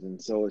others.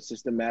 And so it's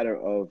just a matter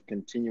of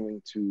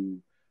continuing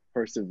to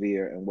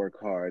persevere and work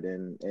hard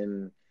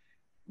and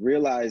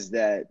realize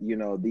that, you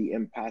know, the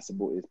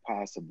impossible is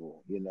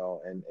possible, you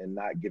know, and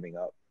not giving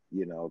up,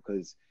 you know,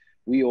 because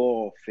we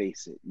all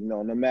face it, you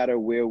know, no matter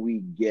where we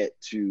get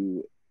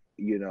to,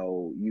 you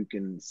know, you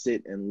can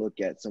sit and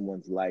look at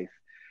someone's life.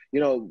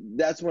 You know,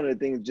 that's one of the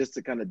things, just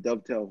to kind of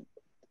dovetail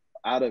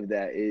out of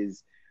that,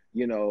 is,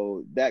 you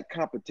know, that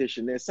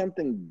competition, there's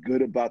something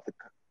good about the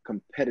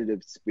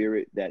competitive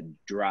spirit that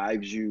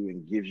drives you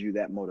and gives you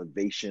that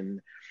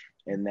motivation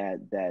and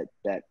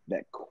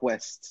that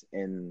quest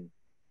and,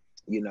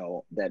 you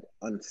know, that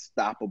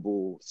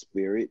unstoppable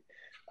spirit.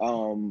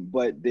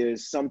 But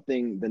there's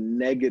something, the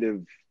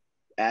negative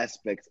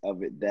aspects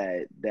of it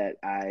that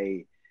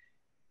I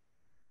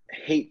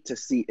hate to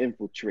see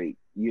infiltrate,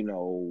 you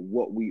know,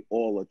 what we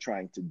all are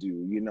trying to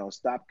do. You know,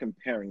 stop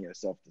comparing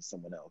yourself to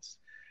someone else.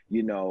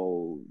 You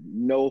know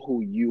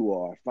who you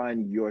are,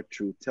 find your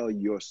truth, tell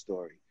your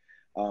story,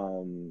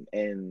 and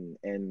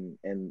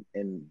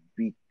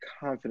be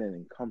confident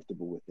and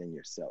comfortable within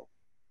yourself.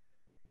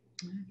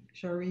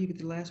 Shari, you get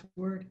the last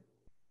word.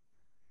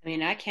 I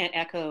mean, I can't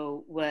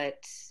echo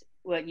what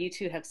you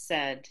two have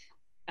said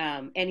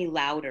any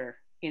louder.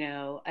 You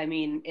know, I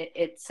mean,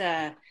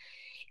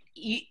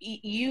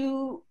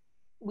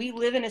 we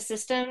live in a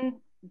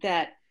system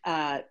that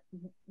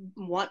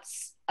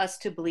wants us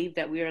to believe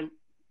that we are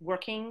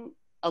working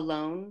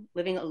alone,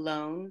 living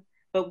alone,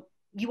 but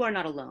you are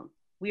not alone.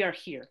 We are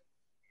here.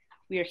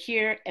 We are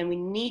here, and we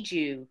need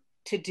you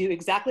to do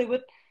exactly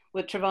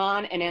what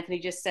Travon and Anthony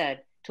just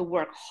said, to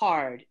work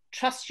hard.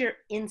 Trust your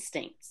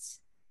instincts.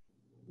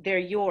 They're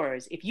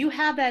yours. If you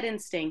have that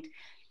instinct,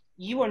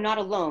 you are not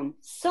alone.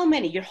 So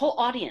many, your whole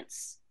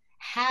audience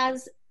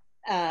has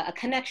a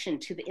connection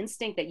to the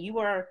instinct that you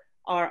are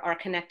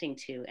connecting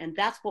to. And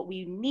that's what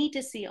we need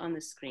to see on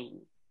the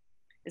screen.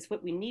 It's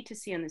what we need to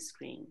see on the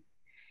screen.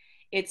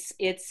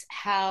 It's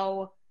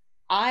how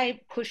I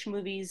push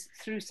movies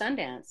through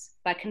Sundance,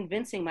 by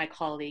convincing my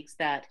colleagues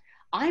that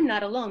I'm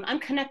not alone. I'm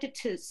connected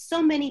to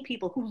so many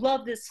people who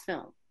love this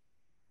film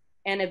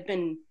and have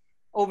been,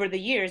 over the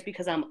years,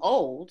 because I'm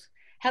old,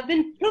 have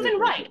been proven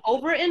right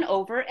over and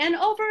over and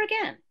over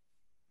again.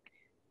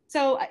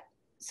 So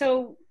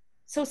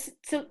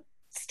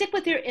stick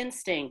with your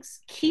instincts,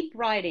 keep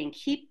writing,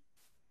 keep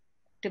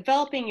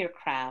developing your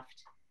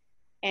craft,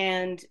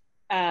 and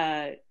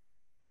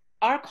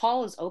our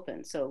call is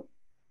open. So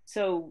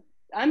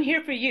I'm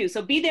here for you.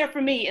 So be there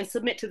for me and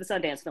submit to the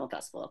Sundance Film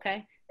Festival,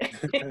 okay?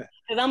 Because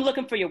I'm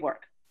looking for your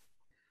work.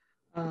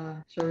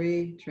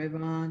 Shari,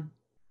 Travon,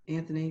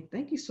 Anthony,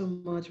 thank you so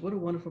much. What a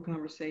wonderful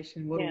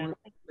conversation. What a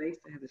wonderful space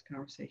to have this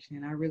conversation.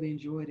 And I really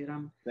enjoyed it.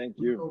 Thank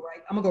you.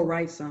 I'm gonna go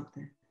write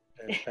something.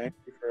 Thank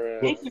you for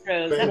thank you,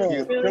 Rose. Thank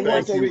you. Really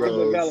Thank you, we can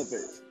Rose. develop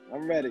it.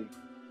 I'm ready.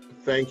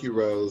 Thank you,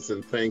 Rose,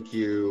 and thank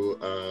you,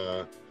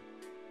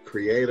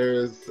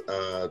 creators,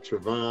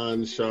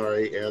 Travon,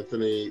 Shari,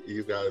 Anthony.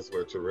 You guys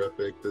were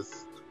terrific.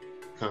 This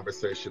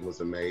conversation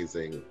was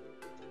amazing,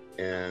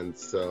 and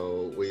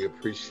so we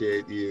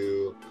appreciate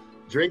you.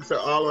 Drinks are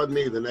all on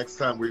me the next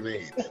time we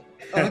meet.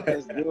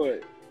 Let's do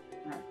it.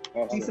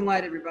 Awesome. Peace and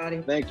light,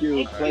 everybody. Thank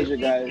you. Pleasure,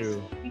 guys.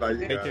 Bye, you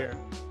Take guys. care.